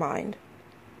all in your mind.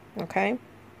 Okay?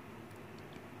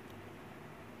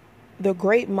 The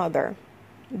Great Mother,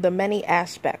 the many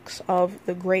aspects of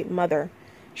the Great Mother,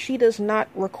 she does not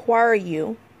require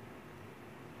you,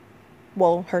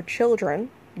 well, her children,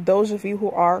 those of you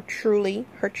who are truly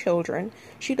her children,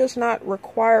 she does not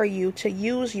require you to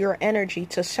use your energy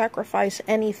to sacrifice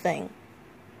anything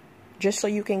just so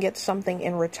you can get something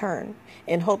in return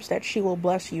in hopes that she will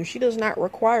bless you. She does not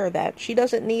require that. She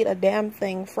doesn't need a damn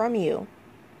thing from you.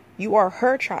 You are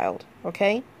her child,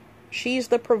 okay? She's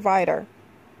the provider.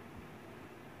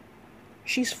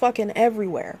 She's fucking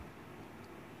everywhere.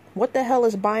 What the hell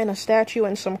is buying a statue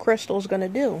and some crystals gonna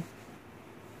do?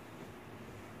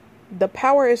 The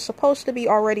power is supposed to be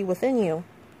already within you.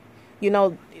 You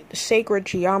know, sacred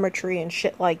geometry and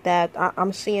shit like that.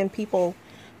 I'm seeing people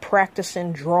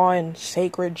practicing drawing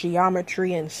sacred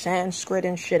geometry and Sanskrit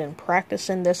and shit, and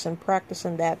practicing this and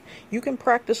practicing that. You can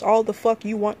practice all the fuck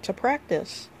you want to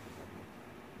practice.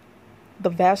 The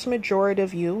vast majority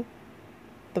of you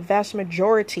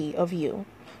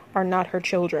are not her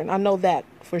children. I know that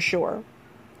for sure.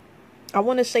 I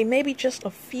want to say maybe just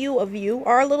a few of you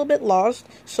are a little bit lost.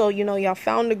 So, you know, y'all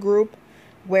found a group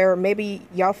where maybe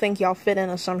y'all think y'all fit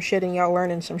into some shit and y'all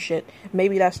learning some shit.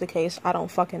 Maybe that's the case. I don't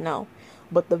fucking know.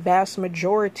 But the vast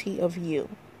majority of you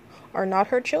are not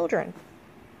her children.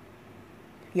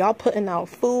 Y'all putting out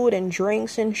food and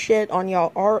drinks and shit on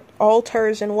y'all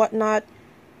altars and whatnot,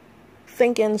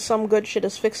 thinking some good shit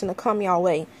is fixing to come y'all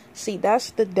way. See,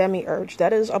 that's the demiurge.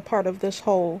 That is a part of this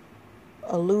whole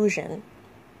illusion.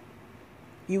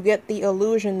 You get the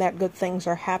illusion that good things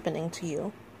are happening to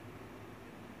you.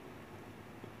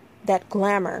 That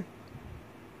glamour.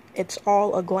 It's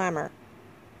all a glamour.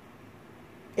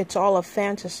 It's all a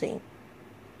fantasy.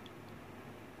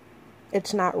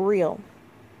 It's not real.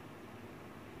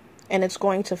 And it's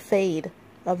going to fade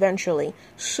eventually,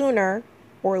 sooner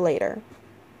or later.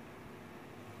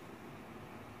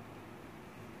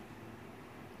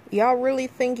 Y'all really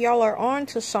think y'all are on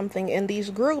to something in these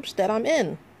groups that I'm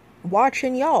in.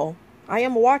 Watching y'all. I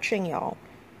am watching y'all.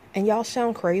 And y'all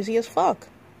sound crazy as fuck.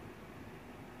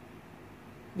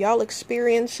 Y'all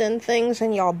experiencing things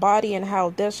in y'all body and how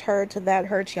this hurts, that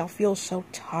hurts. Y'all feel so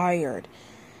tired.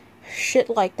 Shit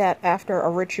like that after a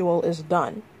ritual is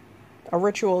done. A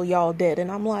ritual y'all did.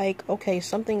 And I'm like, okay,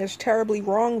 something is terribly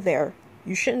wrong there.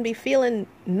 You shouldn't be feeling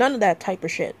none of that type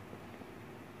of shit.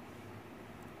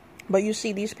 But you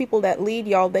see, these people that lead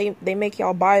y'all, they make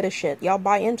y'all buy the shit. Y'all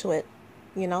buy into it,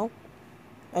 you know?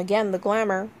 Again, the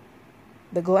glamour.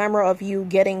 The glamour of you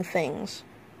getting things.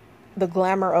 The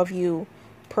glamour of you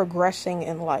progressing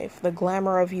in life. The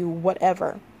glamour of you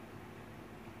whatever.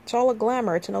 It's all a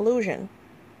glamour. It's an illusion.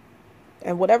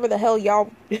 And whatever the hell y'all,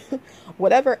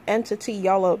 whatever entity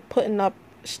y'all are putting up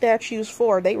statues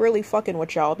for, they really fucking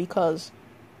with y'all, because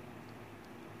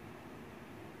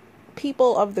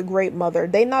people of the Great Mother,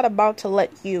 they not about to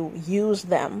let you use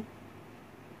them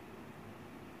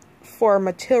for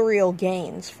material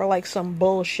gains, for like some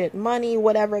bullshit money,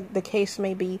 whatever the case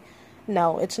may be.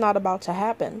 No, it's not about to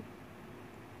happen.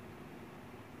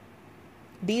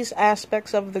 These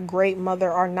aspects of the Great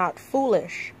Mother are not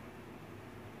foolish.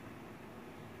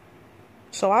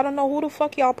 So I don't know who the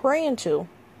fuck y'all praying to.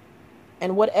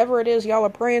 And whatever it is y'all are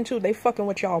praying to, they fucking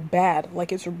with y'all bad.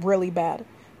 Like, it's really bad.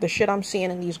 The shit I'm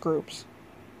seeing in these groups.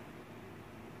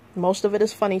 Most of it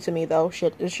is funny to me, though.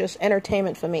 Shit, it's just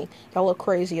entertainment for me. Y'all look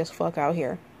crazy as fuck out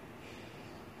here.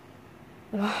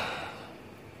 But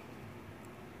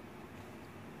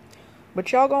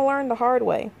y'all gonna learn the hard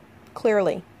way.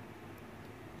 Clearly.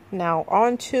 Now,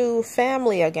 on to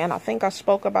family again. I think I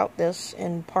spoke about this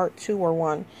in part 2 or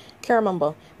 1. Can't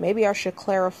remember. Maybe I should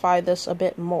clarify this a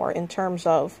bit more in terms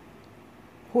of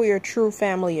who your true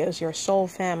family is, your soul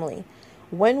family.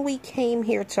 When we came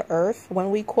here to Earth, when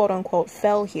we quote-unquote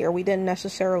fell here, we didn't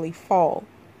necessarily fall.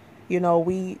 You know,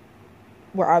 we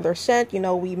were either sent, you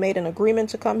know, we made an agreement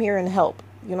to come here and help.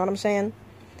 You know what I'm saying?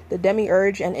 The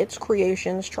demiurge and its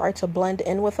creations try to blend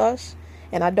in with us.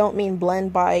 And I don't mean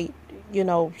blend by, you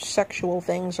know, sexual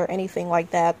things or anything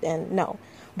like that. And no,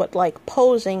 but like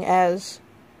posing as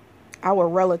our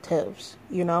relatives,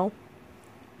 you know.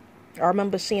 I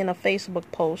remember seeing a Facebook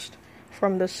post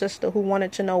from the sister who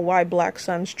wanted to know why black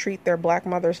sons treat their black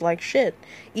mothers like shit,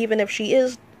 even if she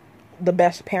is the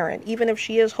best parent, even if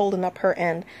she is holding up her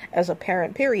end as a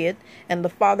parent, period, and the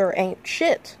father ain't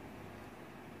shit.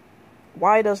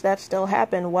 Why does that still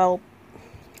happen? Well,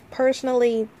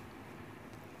 personally,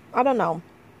 I don't know.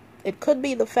 It could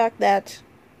be the fact that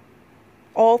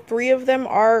all 3 of them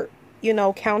are, you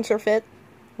know, counterfeit.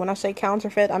 When I say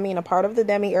counterfeit, I mean a part of the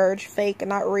demiurge, fake,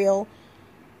 not real,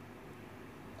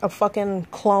 a fucking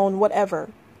clone, whatever.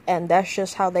 And that's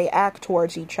just how they act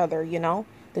towards each other, you know?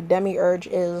 The demiurge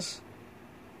is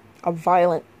a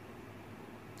violent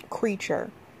creature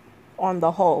on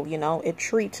the whole, you know? It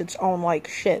treats its own like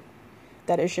shit.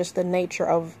 That is just the nature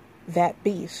of that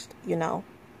beast, you know?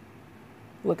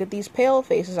 Look at these pale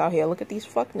faces out here. Look at these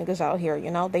fuck niggas out here, you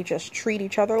know? They just treat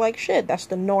each other like shit. That's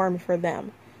the norm for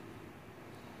them.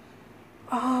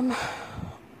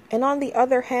 And on the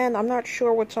other hand, I'm not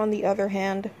sure what's on the other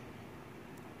hand.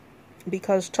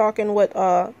 Because talking with,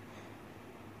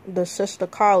 the Sister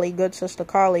Kali, good Sister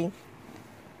Kali,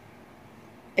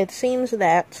 it seems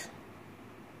that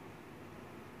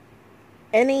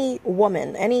any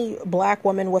woman, any black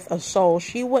woman with a soul,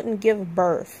 she wouldn't give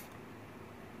birth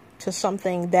to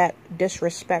something that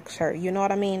disrespects her. You know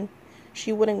what I mean?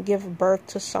 She wouldn't give birth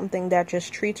to something that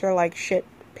just treats her like shit,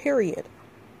 period.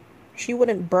 She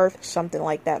wouldn't birth something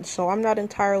like that. So I'm not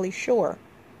entirely sure.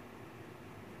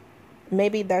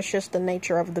 Maybe that's just the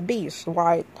nature of the beast.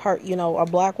 Why her, you know, a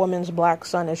black woman's black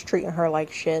son is treating her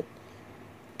like shit.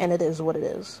 And it is what it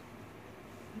is.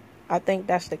 I think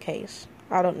that's the case.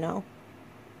 I don't know.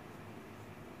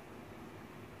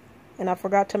 And I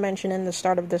forgot to mention in the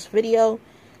start of this video,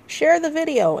 share the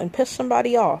video and piss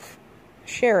somebody off.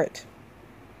 Share it.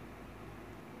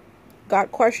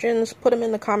 Got questions? Put them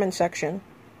in the comment section.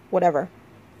 Whatever.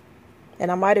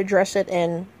 And I might address it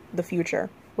in the future.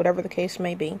 Whatever the case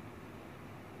may be.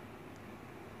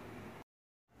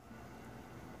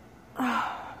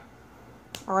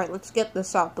 Alright, let's get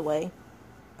this out the way.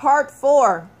 Part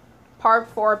 4. Part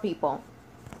 4, people.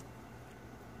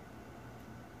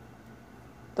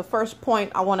 The first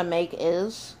point I want to make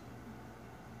is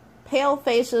pale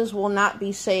faces will not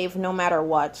be saved no matter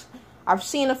what. I've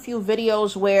seen a few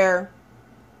videos where,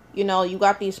 you know, you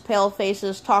got these pale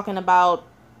faces talking about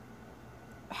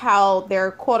how their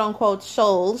quote-unquote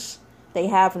souls, they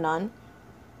have none,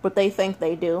 but they think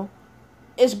they do,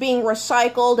 is being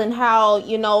recycled, and how,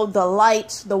 you know, the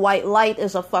light, the white light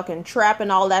is a fucking trap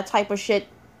and all that type of shit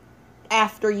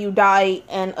after you die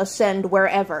and ascend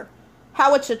wherever.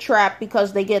 How it's a trap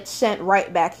because they get sent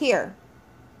right back here.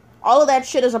 All of that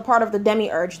shit is a part of the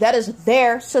demiurge. That is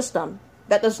their system.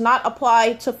 That does not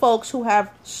apply to folks who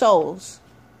have souls.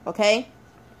 Okay?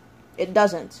 It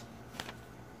doesn't.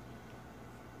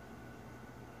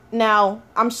 Now,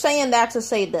 I'm saying that to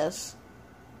say this.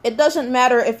 It doesn't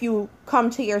matter if you come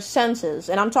to your senses.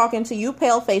 And I'm talking to you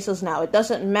pale faces now. It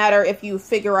doesn't matter if you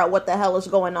figure out what the hell is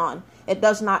going on. It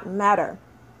does not matter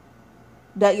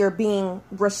that you're being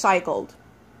recycled.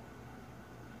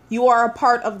 You are a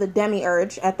part of the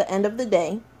demiurge at the end of the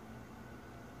day.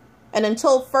 And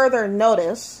until further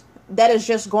notice, that is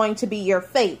just going to be your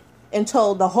fate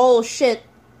until the whole shit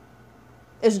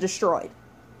is destroyed.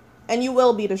 And you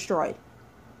will be destroyed.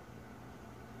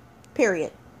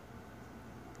 Period.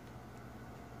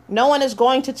 No one is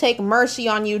going to take mercy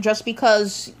on you just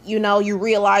because, you know, you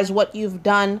realize what you've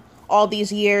done all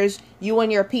these years, you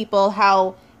and your people,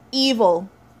 how evil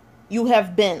you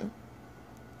have been.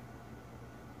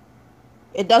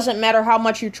 It doesn't matter how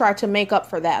much you try to make up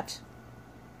for that.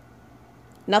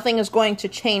 Nothing is going to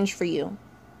change for you.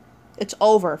 It's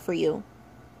over for you.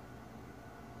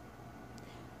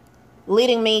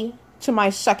 Leading me to my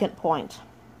second point.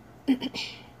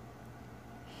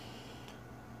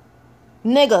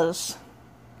 Niggas.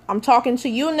 I'm talking to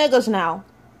you niggas now.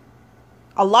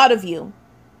 A lot of you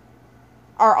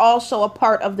are also a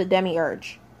part of the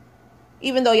demiurge.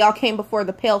 Even though y'all came before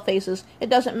the pale faces, it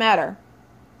doesn't matter.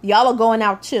 Y'all are going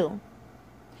out too.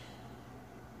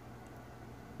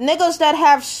 Niggas that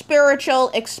have spiritual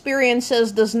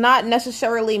experiences does not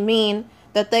necessarily mean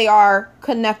that they are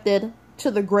connected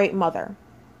to the Great Mother,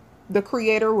 the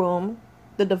Creator Womb,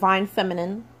 the Divine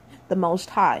Feminine, the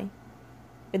Most High.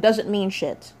 It doesn't mean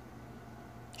shit.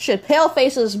 Shit, pale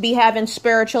faces be having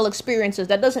spiritual experiences.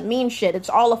 That doesn't mean shit. It's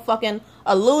all a fucking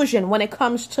illusion when it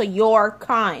comes to your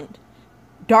kind.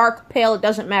 Dark, pale, it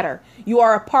doesn't matter. You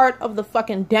are a part of the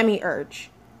fucking demiurge.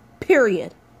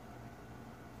 Period.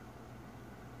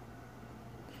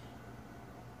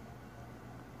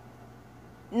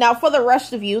 Now, for the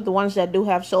rest of you, the ones that do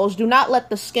have souls, do not let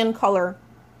the skin color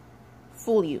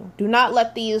fool you. Do not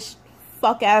let these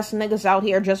fuck-ass niggas out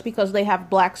here, just because they have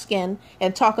black skin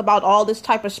and talk about all this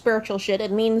type of spiritual shit.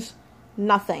 It means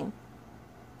nothing.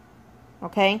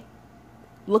 Okay?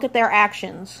 Look at their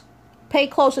actions. Pay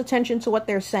close attention to what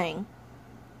they're saying.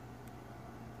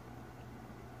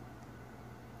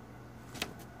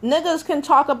 Niggas can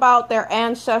talk about their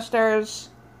ancestors,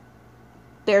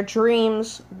 their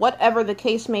dreams, whatever the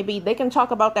case may be. They can talk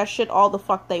about that shit all the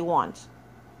fuck they want.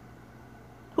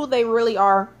 Who they really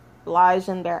are lies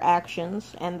in their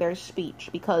actions and their speech,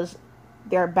 because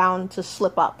they're bound to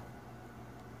slip up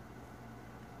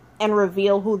and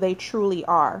reveal who they truly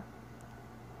are.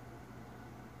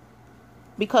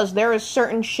 Because there is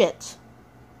certain shit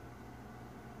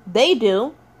they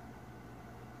do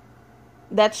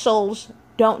that souls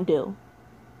don't do.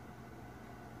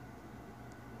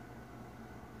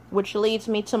 Which leads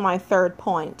me to my third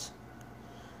point.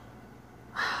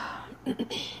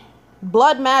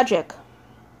 Blood magic.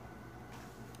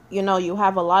 You know, you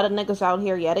have a lot of niggas out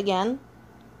here yet again.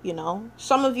 You know,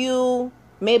 some of you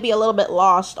may be a little bit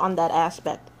lost on that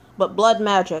aspect. But blood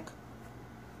magic.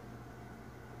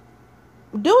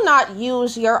 Do not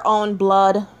use your own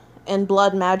blood and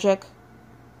blood magic,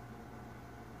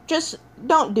 just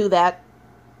don't do that.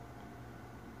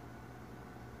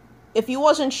 If you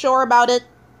wasn't sure about it,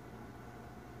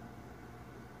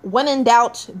 when in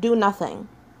doubt, do nothing.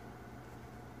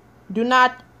 Do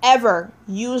not ever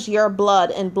use your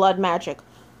blood in blood magic.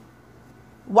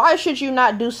 Why should you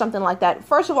not do something like that?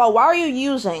 First of all, why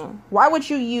would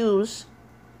you use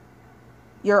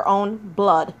your own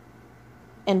blood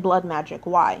in blood magic?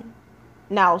 Why?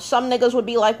 Now, some niggas would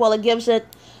be like, well, it gives it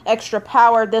extra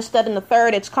power, this, that, and the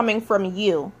third. It's coming from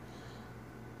you.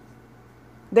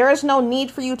 There is no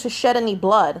need for you to shed any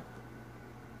blood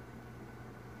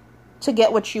to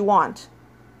get what you want.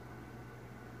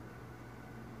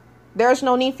 There is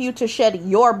no need for you to shed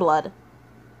your blood.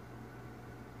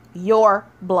 Your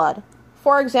blood.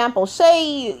 For example,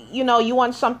 say, you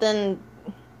want something,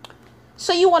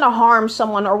 say you want to harm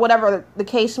someone or whatever the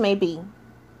case may be.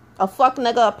 A fuck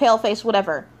nigga, a pale face,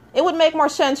 whatever. It would make more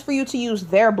sense for you to use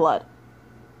their blood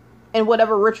in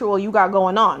whatever ritual you got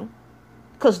going on.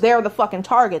 Because they're the fucking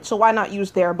target, so why not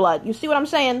use their blood? You see what I'm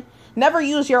saying? Never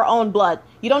use your own blood.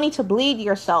 You don't need to bleed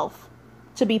yourself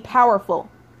to be powerful.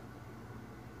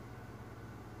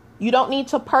 You don't need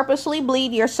to purposely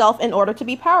bleed yourself in order to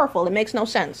be powerful. It makes no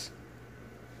sense.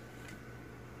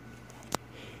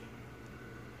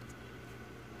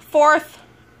 Fourth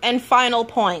and final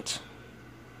point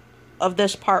of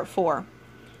this part 4.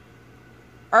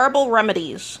 Herbal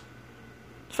remedies.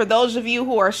 For those of you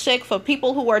who are sick, for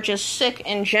people who are just sick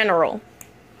in general.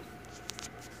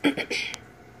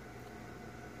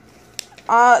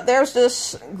 There's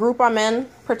this group I'm in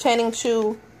pertaining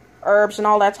to herbs and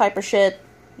all that type of shit.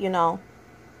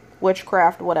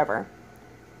 Witchcraft, whatever.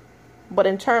 But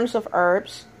in terms of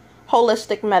herbs,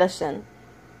 holistic medicine.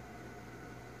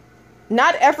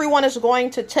 Not everyone is going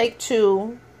to take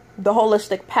to the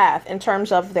holistic path in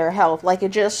terms of their health. Like,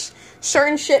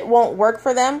 certain shit won't work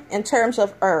for them in terms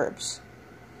of herbs.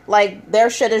 Like,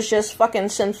 their shit is just fucking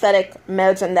synthetic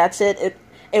meds and that's it.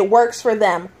 It works for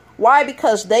them. Why?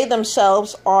 Because they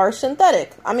themselves are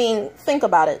synthetic. I mean, think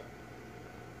about it.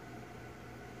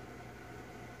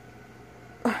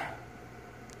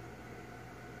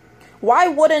 Why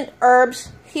wouldn't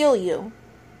herbs heal you?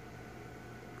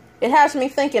 It has me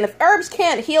thinking, if herbs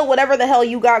can't heal whatever the hell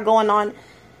you got going on,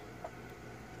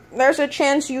 there's a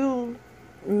chance you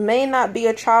may not be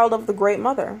a child of the Great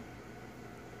Mother.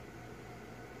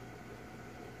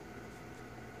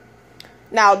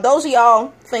 Now, those of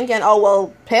y'all thinking, oh,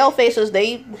 well, pale faces,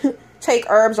 they take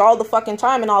herbs all the fucking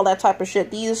time and all that type of shit.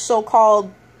 These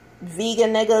so-called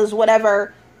vegan niggas,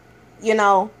 whatever,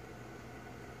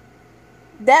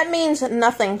 that means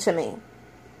nothing to me.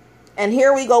 And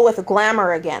here we go with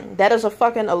glamour again. That is a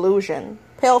fucking illusion.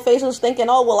 Pale faces thinking,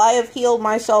 oh, well, I have healed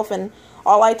myself and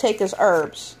all I take is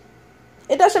herbs.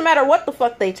 It doesn't matter what the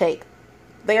fuck they take.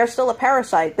 They are still a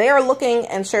parasite. They are looking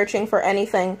and searching for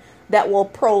anything that will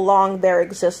prolong their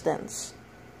existence.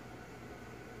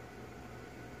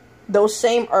 Those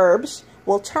same herbs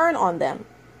will turn on them.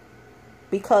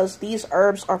 Because these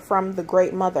herbs are from the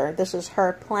Great Mother. This is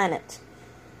her planet.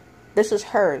 This is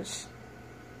hers.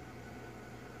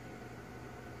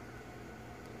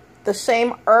 The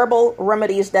same herbal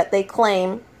remedies that they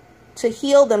claim to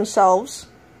heal themselves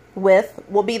with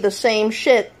will be the same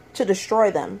shit to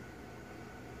destroy them.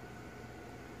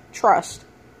 Trust.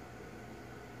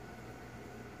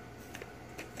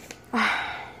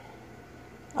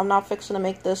 I'm not fixing to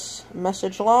make this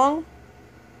message long.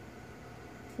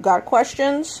 Got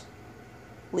questions?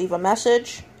 Leave a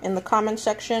message in the comment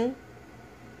section.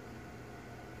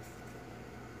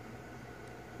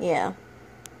 Yeah.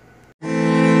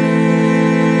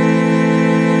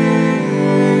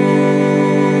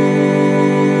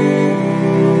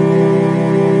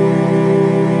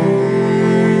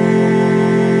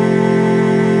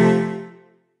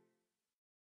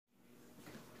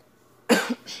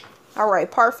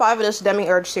 Alright, part 5 of this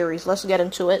Demiurge series. Let's get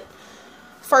into it.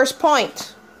 First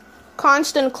point.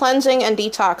 Constant cleansing and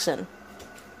detoxing.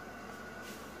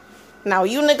 Now,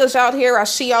 you niggas out here, I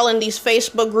see y'all in these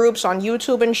Facebook groups on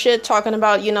YouTube and shit talking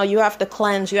about, you have to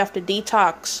cleanse, you have to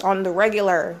detox on the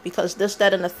regular because this,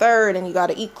 that, and the third, and you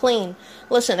gotta eat clean.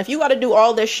 Listen, if you gotta do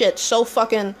all this shit so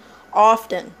fucking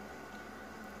often,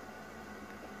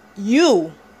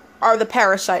 you are the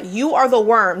parasite. You are the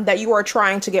worm that you are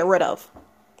trying to get rid of.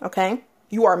 Okay?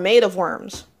 You are made of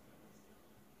worms.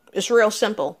 It's real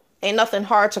simple. Ain't nothing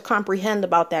hard to comprehend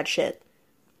about that shit.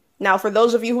 Now, for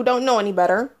those of you who don't know any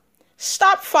better,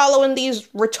 stop following these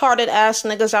retarded ass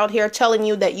niggas out here telling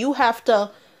you that you have to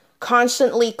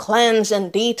constantly cleanse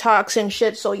and detox and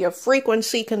shit so your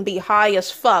frequency can be high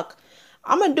as fuck.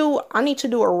 I need to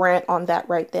do a rant on that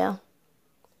right there.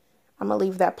 I'm gonna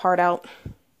leave that part out.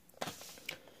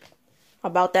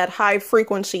 About that high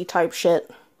frequency type shit.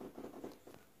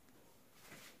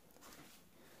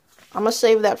 I'm gonna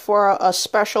save that for a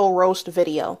special roast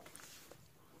video.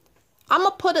 I'm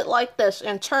gonna put it like this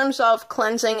in terms of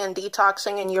cleansing and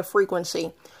detoxing and your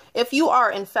frequency. If you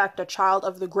are, in fact, a child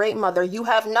of the Great Mother, you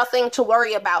have nothing to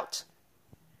worry about.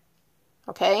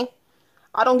 Okay?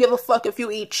 I don't give a fuck if you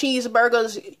eat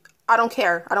cheeseburgers. I don't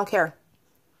care. I don't care.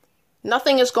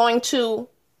 Nothing is going to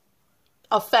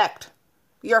affect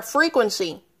your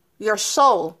frequency, your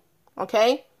soul,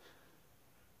 okay?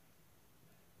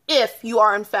 If you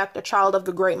are, in fact, a child of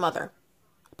the Great Mother.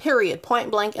 Period.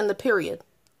 Point blank in the period.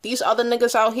 These other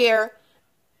niggas out here,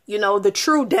 you know, the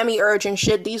true demiurge and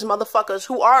shit, these motherfuckers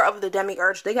who are of the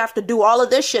demiurge, they have to do all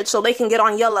of this shit so they can get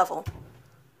on your level.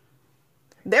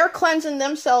 They're cleansing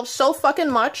themselves so fucking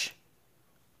much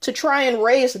to try and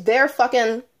raise their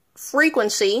fucking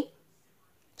frequency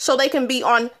so they can be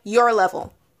on your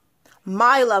level.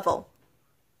 My level.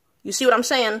 You see what I'm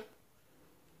saying?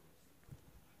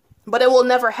 But it will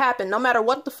never happen, no matter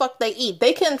what the fuck they eat.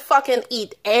 They can fucking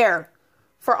eat air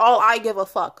for all I give a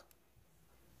fuck.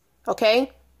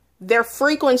 Okay? Their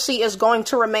frequency is going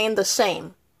to remain the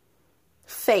same.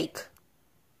 Fake.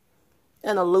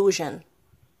 An illusion.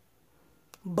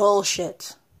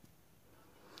 Bullshit.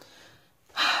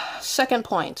 Second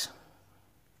point.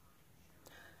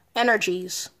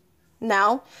 Energies.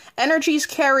 Now, energies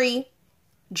carry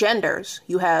genders.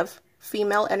 You have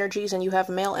female energies and you have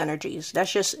male energies.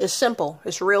 That's just, it's simple.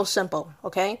 It's real simple,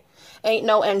 okay? Ain't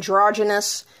no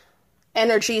androgynous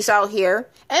energies out here.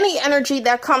 Any energy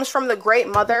that comes from the Great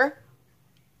Mother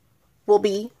will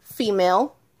be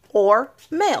female or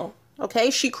male, okay?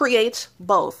 She creates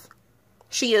both.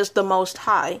 She is the Most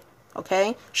High,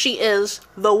 okay? She is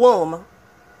the womb.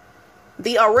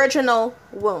 The original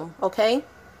womb, okay?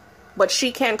 But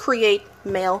she can create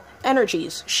male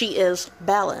energies. She is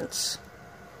balance.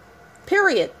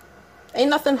 Period. Ain't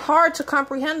nothing hard to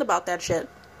comprehend about that shit.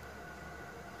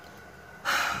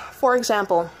 For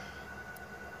example,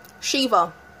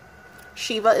 Shiva.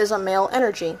 Shiva is a male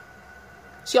energy.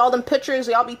 See all them pictures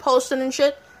y'all be posting and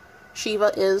shit?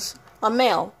 Shiva is a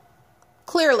male.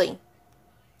 Clearly.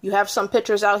 You have some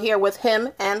pictures out here with him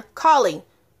and Kali.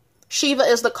 Shiva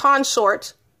is the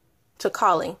consort to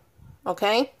Kali.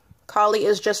 Okay? Kali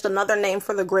is just another name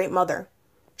for the Great Mother.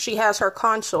 She has her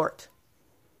consort.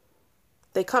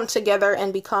 They come together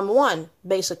and become one,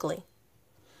 basically.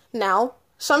 Now,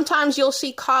 sometimes you'll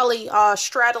see Kali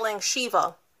straddling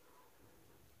Shiva.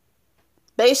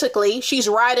 Basically, she's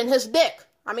riding his dick.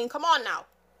 I mean, come on now.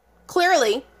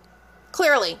 Clearly.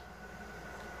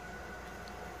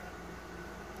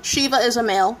 Shiva is a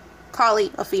male,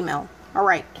 Kali a female. All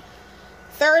right.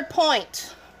 Third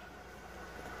point.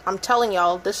 I'm telling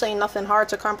y'all, this ain't nothing hard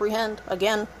to comprehend.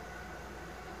 Again.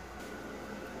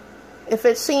 If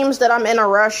it seems that I'm in a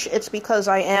rush, it's because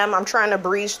I am. I'm trying to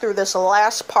breeze through this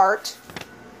last part.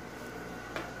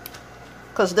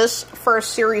 Because this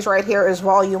first series right here is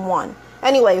volume 1.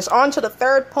 Anyways, on to the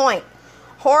third point.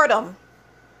 Whoredom.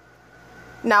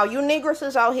 Now, you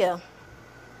negresses out here.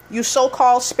 You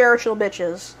so-called spiritual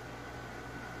bitches.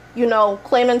 You know,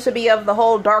 claiming to be of the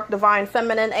whole dark, divine,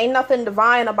 feminine. Ain't nothing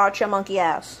divine about your monkey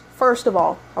ass. First of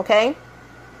all, okay?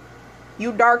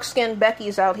 You dark-skinned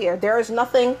Beckys out here. There is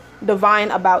nothing divine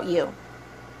about you.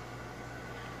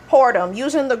 Whoredom.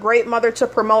 Using the Great Mother to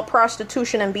promote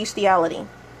prostitution and bestiality.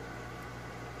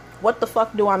 What the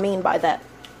fuck do I mean by that?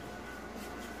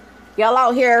 Y'all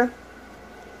out here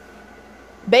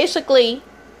basically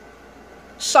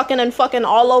sucking and fucking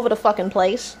all over the fucking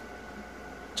place.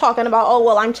 Talking about, oh,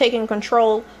 well, I'm taking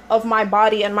control of my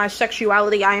body and my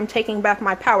sexuality. I am taking back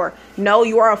my power. No,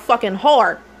 you are a fucking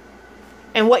whore.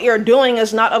 And what you're doing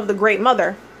is not of the Great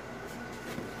Mother.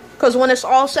 Because when it's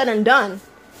all said and done,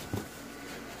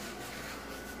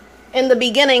 in the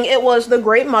beginning, it was the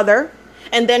Great Mother.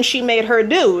 And then she made her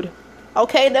dude.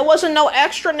 Okay, there wasn't no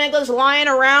extra niggas lying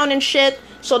around and shit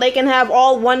so they can have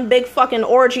all one big fucking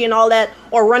orgy and all that,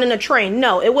 or running a train.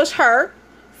 No, it was her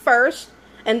first,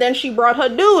 and then she brought her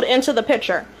dude into the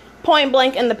picture. Point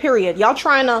blank in the period. Y'all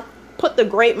trying to put the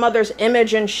Great Mother's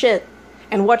image and shit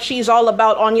and what she's all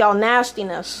about on y'all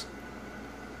nastiness.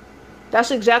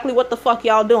 That's exactly what the fuck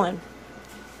y'all doing.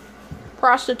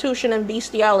 Prostitution and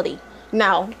bestiality.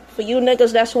 Now, for you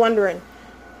niggas that's wondering,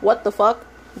 what the fuck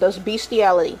does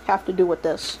bestiality have to do with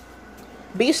this?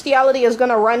 Bestiality is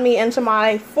gonna run me into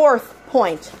my fourth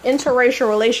point. Interracial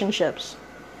relationships.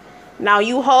 Now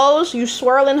you hoes, you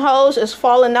swirling hoes is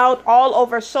falling out all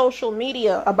over social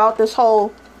media about this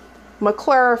whole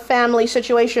McClure family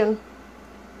situation.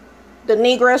 The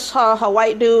negress, her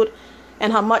white dude,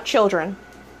 and her mutt children.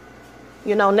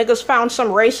 You know, niggas found some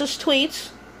racist tweets.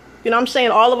 You know what I'm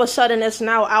saying? All of a sudden it's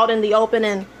now out in the open,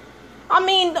 and I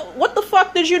mean, what the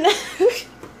fuck did you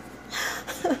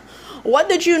what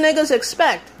did you niggas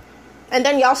expect? And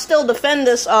then y'all still defend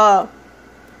this that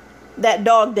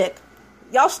dog dick.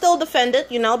 Y'all still defend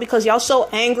it, you know, because y'all so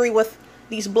angry with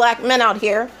these black men out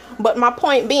here. But my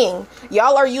point being,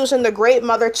 y'all are using the Great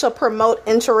Mother to promote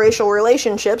interracial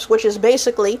relationships, which is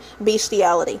basically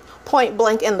bestiality. Point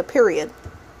blank in the period.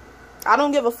 I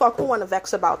don't give a fuck who wanna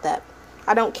vex about that.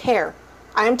 I don't care.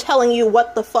 I am telling you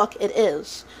what the fuck it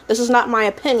is. This is not my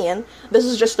opinion. This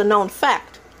is just a known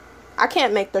fact. I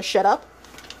can't make this shit up.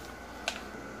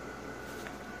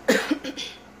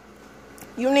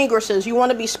 You negresses, you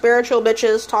want to be spiritual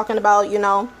bitches talking about, you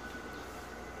know,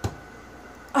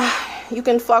 you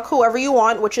can fuck whoever you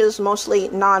want, which is mostly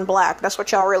non-black. That's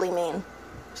what y'all really mean,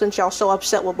 since y'all so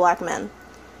upset with black men.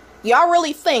 Y'all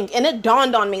really think, and it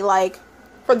dawned on me, like,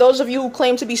 for those of you who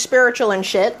claim to be spiritual and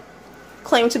shit,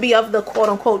 claim to be of the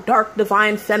quote-unquote dark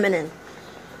divine feminine,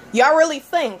 y'all really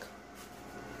think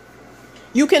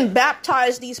you can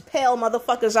baptize these pale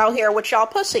motherfuckers out here with y'all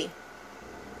pussy.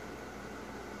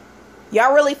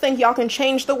 Y'all really think y'all can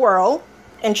change the world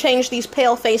and change these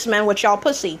pale-faced men with y'all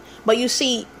pussy. But you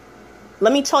see,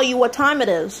 let me tell you what time it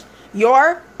is.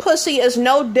 Your pussy is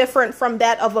no different from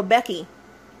that of a Becky.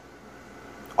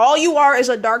 All you are is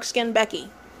a dark-skinned Becky.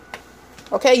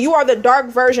 Okay? You are the dark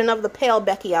version of the pale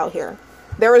Becky out here.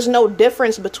 There is no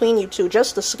difference between you two,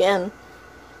 just the skin.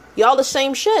 Y'all the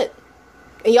same shit.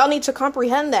 And y'all need to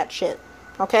comprehend that shit.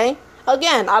 Okay?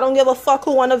 Again, I don't give a fuck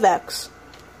who wanna vex.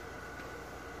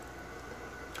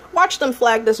 Watch them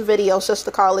flag this video,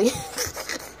 Sister Carly.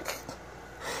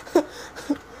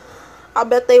 I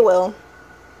bet they will.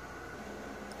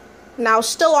 Now,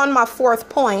 still on my fourth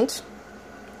point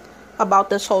about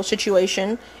this whole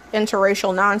situation,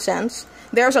 interracial nonsense,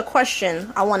 there's a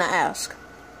question I want to ask.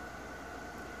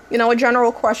 You know, a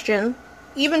general question,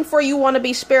 even for you want to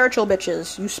be spiritual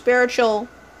bitches, you spiritual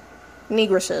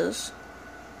negresses.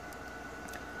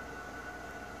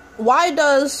 Why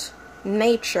does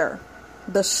nature,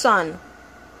 the sun,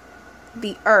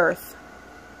 the earth,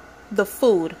 the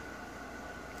food,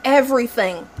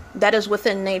 everything that is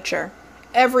within nature,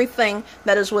 everything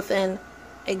that is within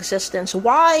existence,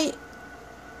 why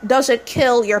does it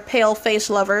kill your pale face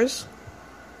lovers?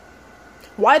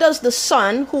 Why does the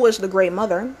sun, who is the Great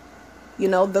Mother, you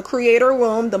know, the creator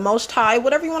womb, the Most High,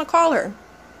 whatever you want to call her,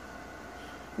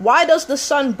 why does the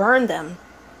sun burn them?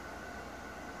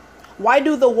 Why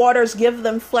do the waters give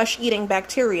them flesh-eating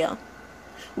bacteria?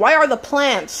 Why are the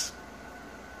plants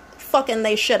fucking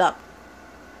they shit up?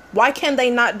 Why can they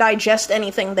not digest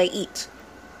anything they eat?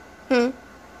 No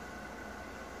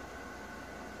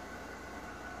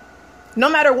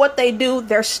matter what they do,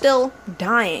 they're still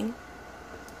dying.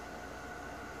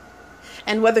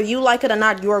 And whether you like it or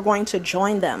not, you are going to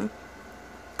join them.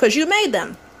 Because you made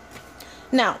them.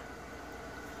 Now,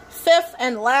 fifth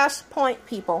and last point,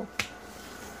 people.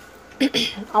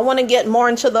 I want to get more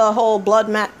into the whole blood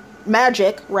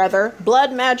magic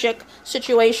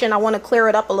situation. I want to clear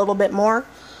it up a little bit more.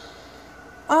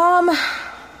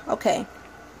 Okay.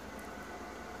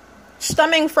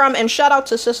 Stemming from, and shout out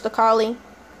to Sister Carly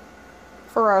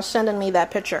for sending me that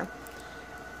picture.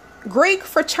 Greek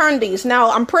fraternities.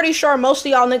 Now, I'm pretty sure most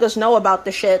of y'all niggas know about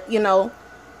the shit, you know,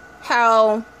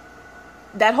 how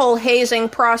that whole hazing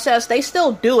process, they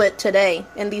still do it today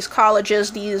in these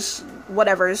colleges, these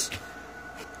whatevers,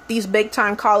 these big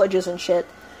time colleges and shit.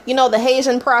 You know, the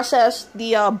hazing process,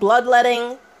 the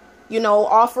bloodletting, you know,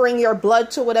 offering your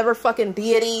blood to whatever fucking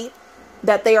deity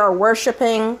that they are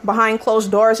worshiping behind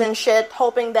closed doors and shit,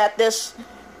 hoping that this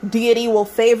deity will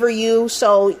favor you,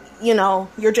 so, you know,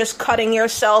 you're just cutting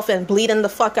yourself and bleeding the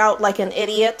fuck out like an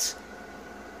idiot,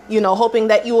 you know, hoping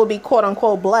that you will be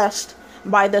quote-unquote blessed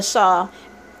by this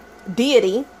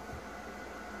deity,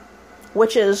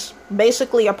 which is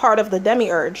basically a part of the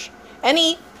demiurge.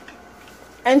 Any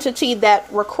entity that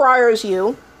requires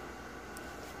you,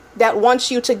 that wants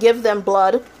you to give them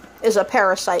blood, is a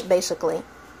parasite, basically.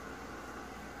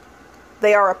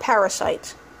 They are a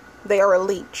parasite. They are a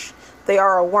leech. They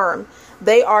are a worm.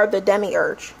 They are the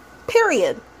demiurge.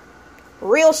 Period.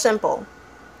 Real simple.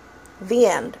 The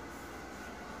end.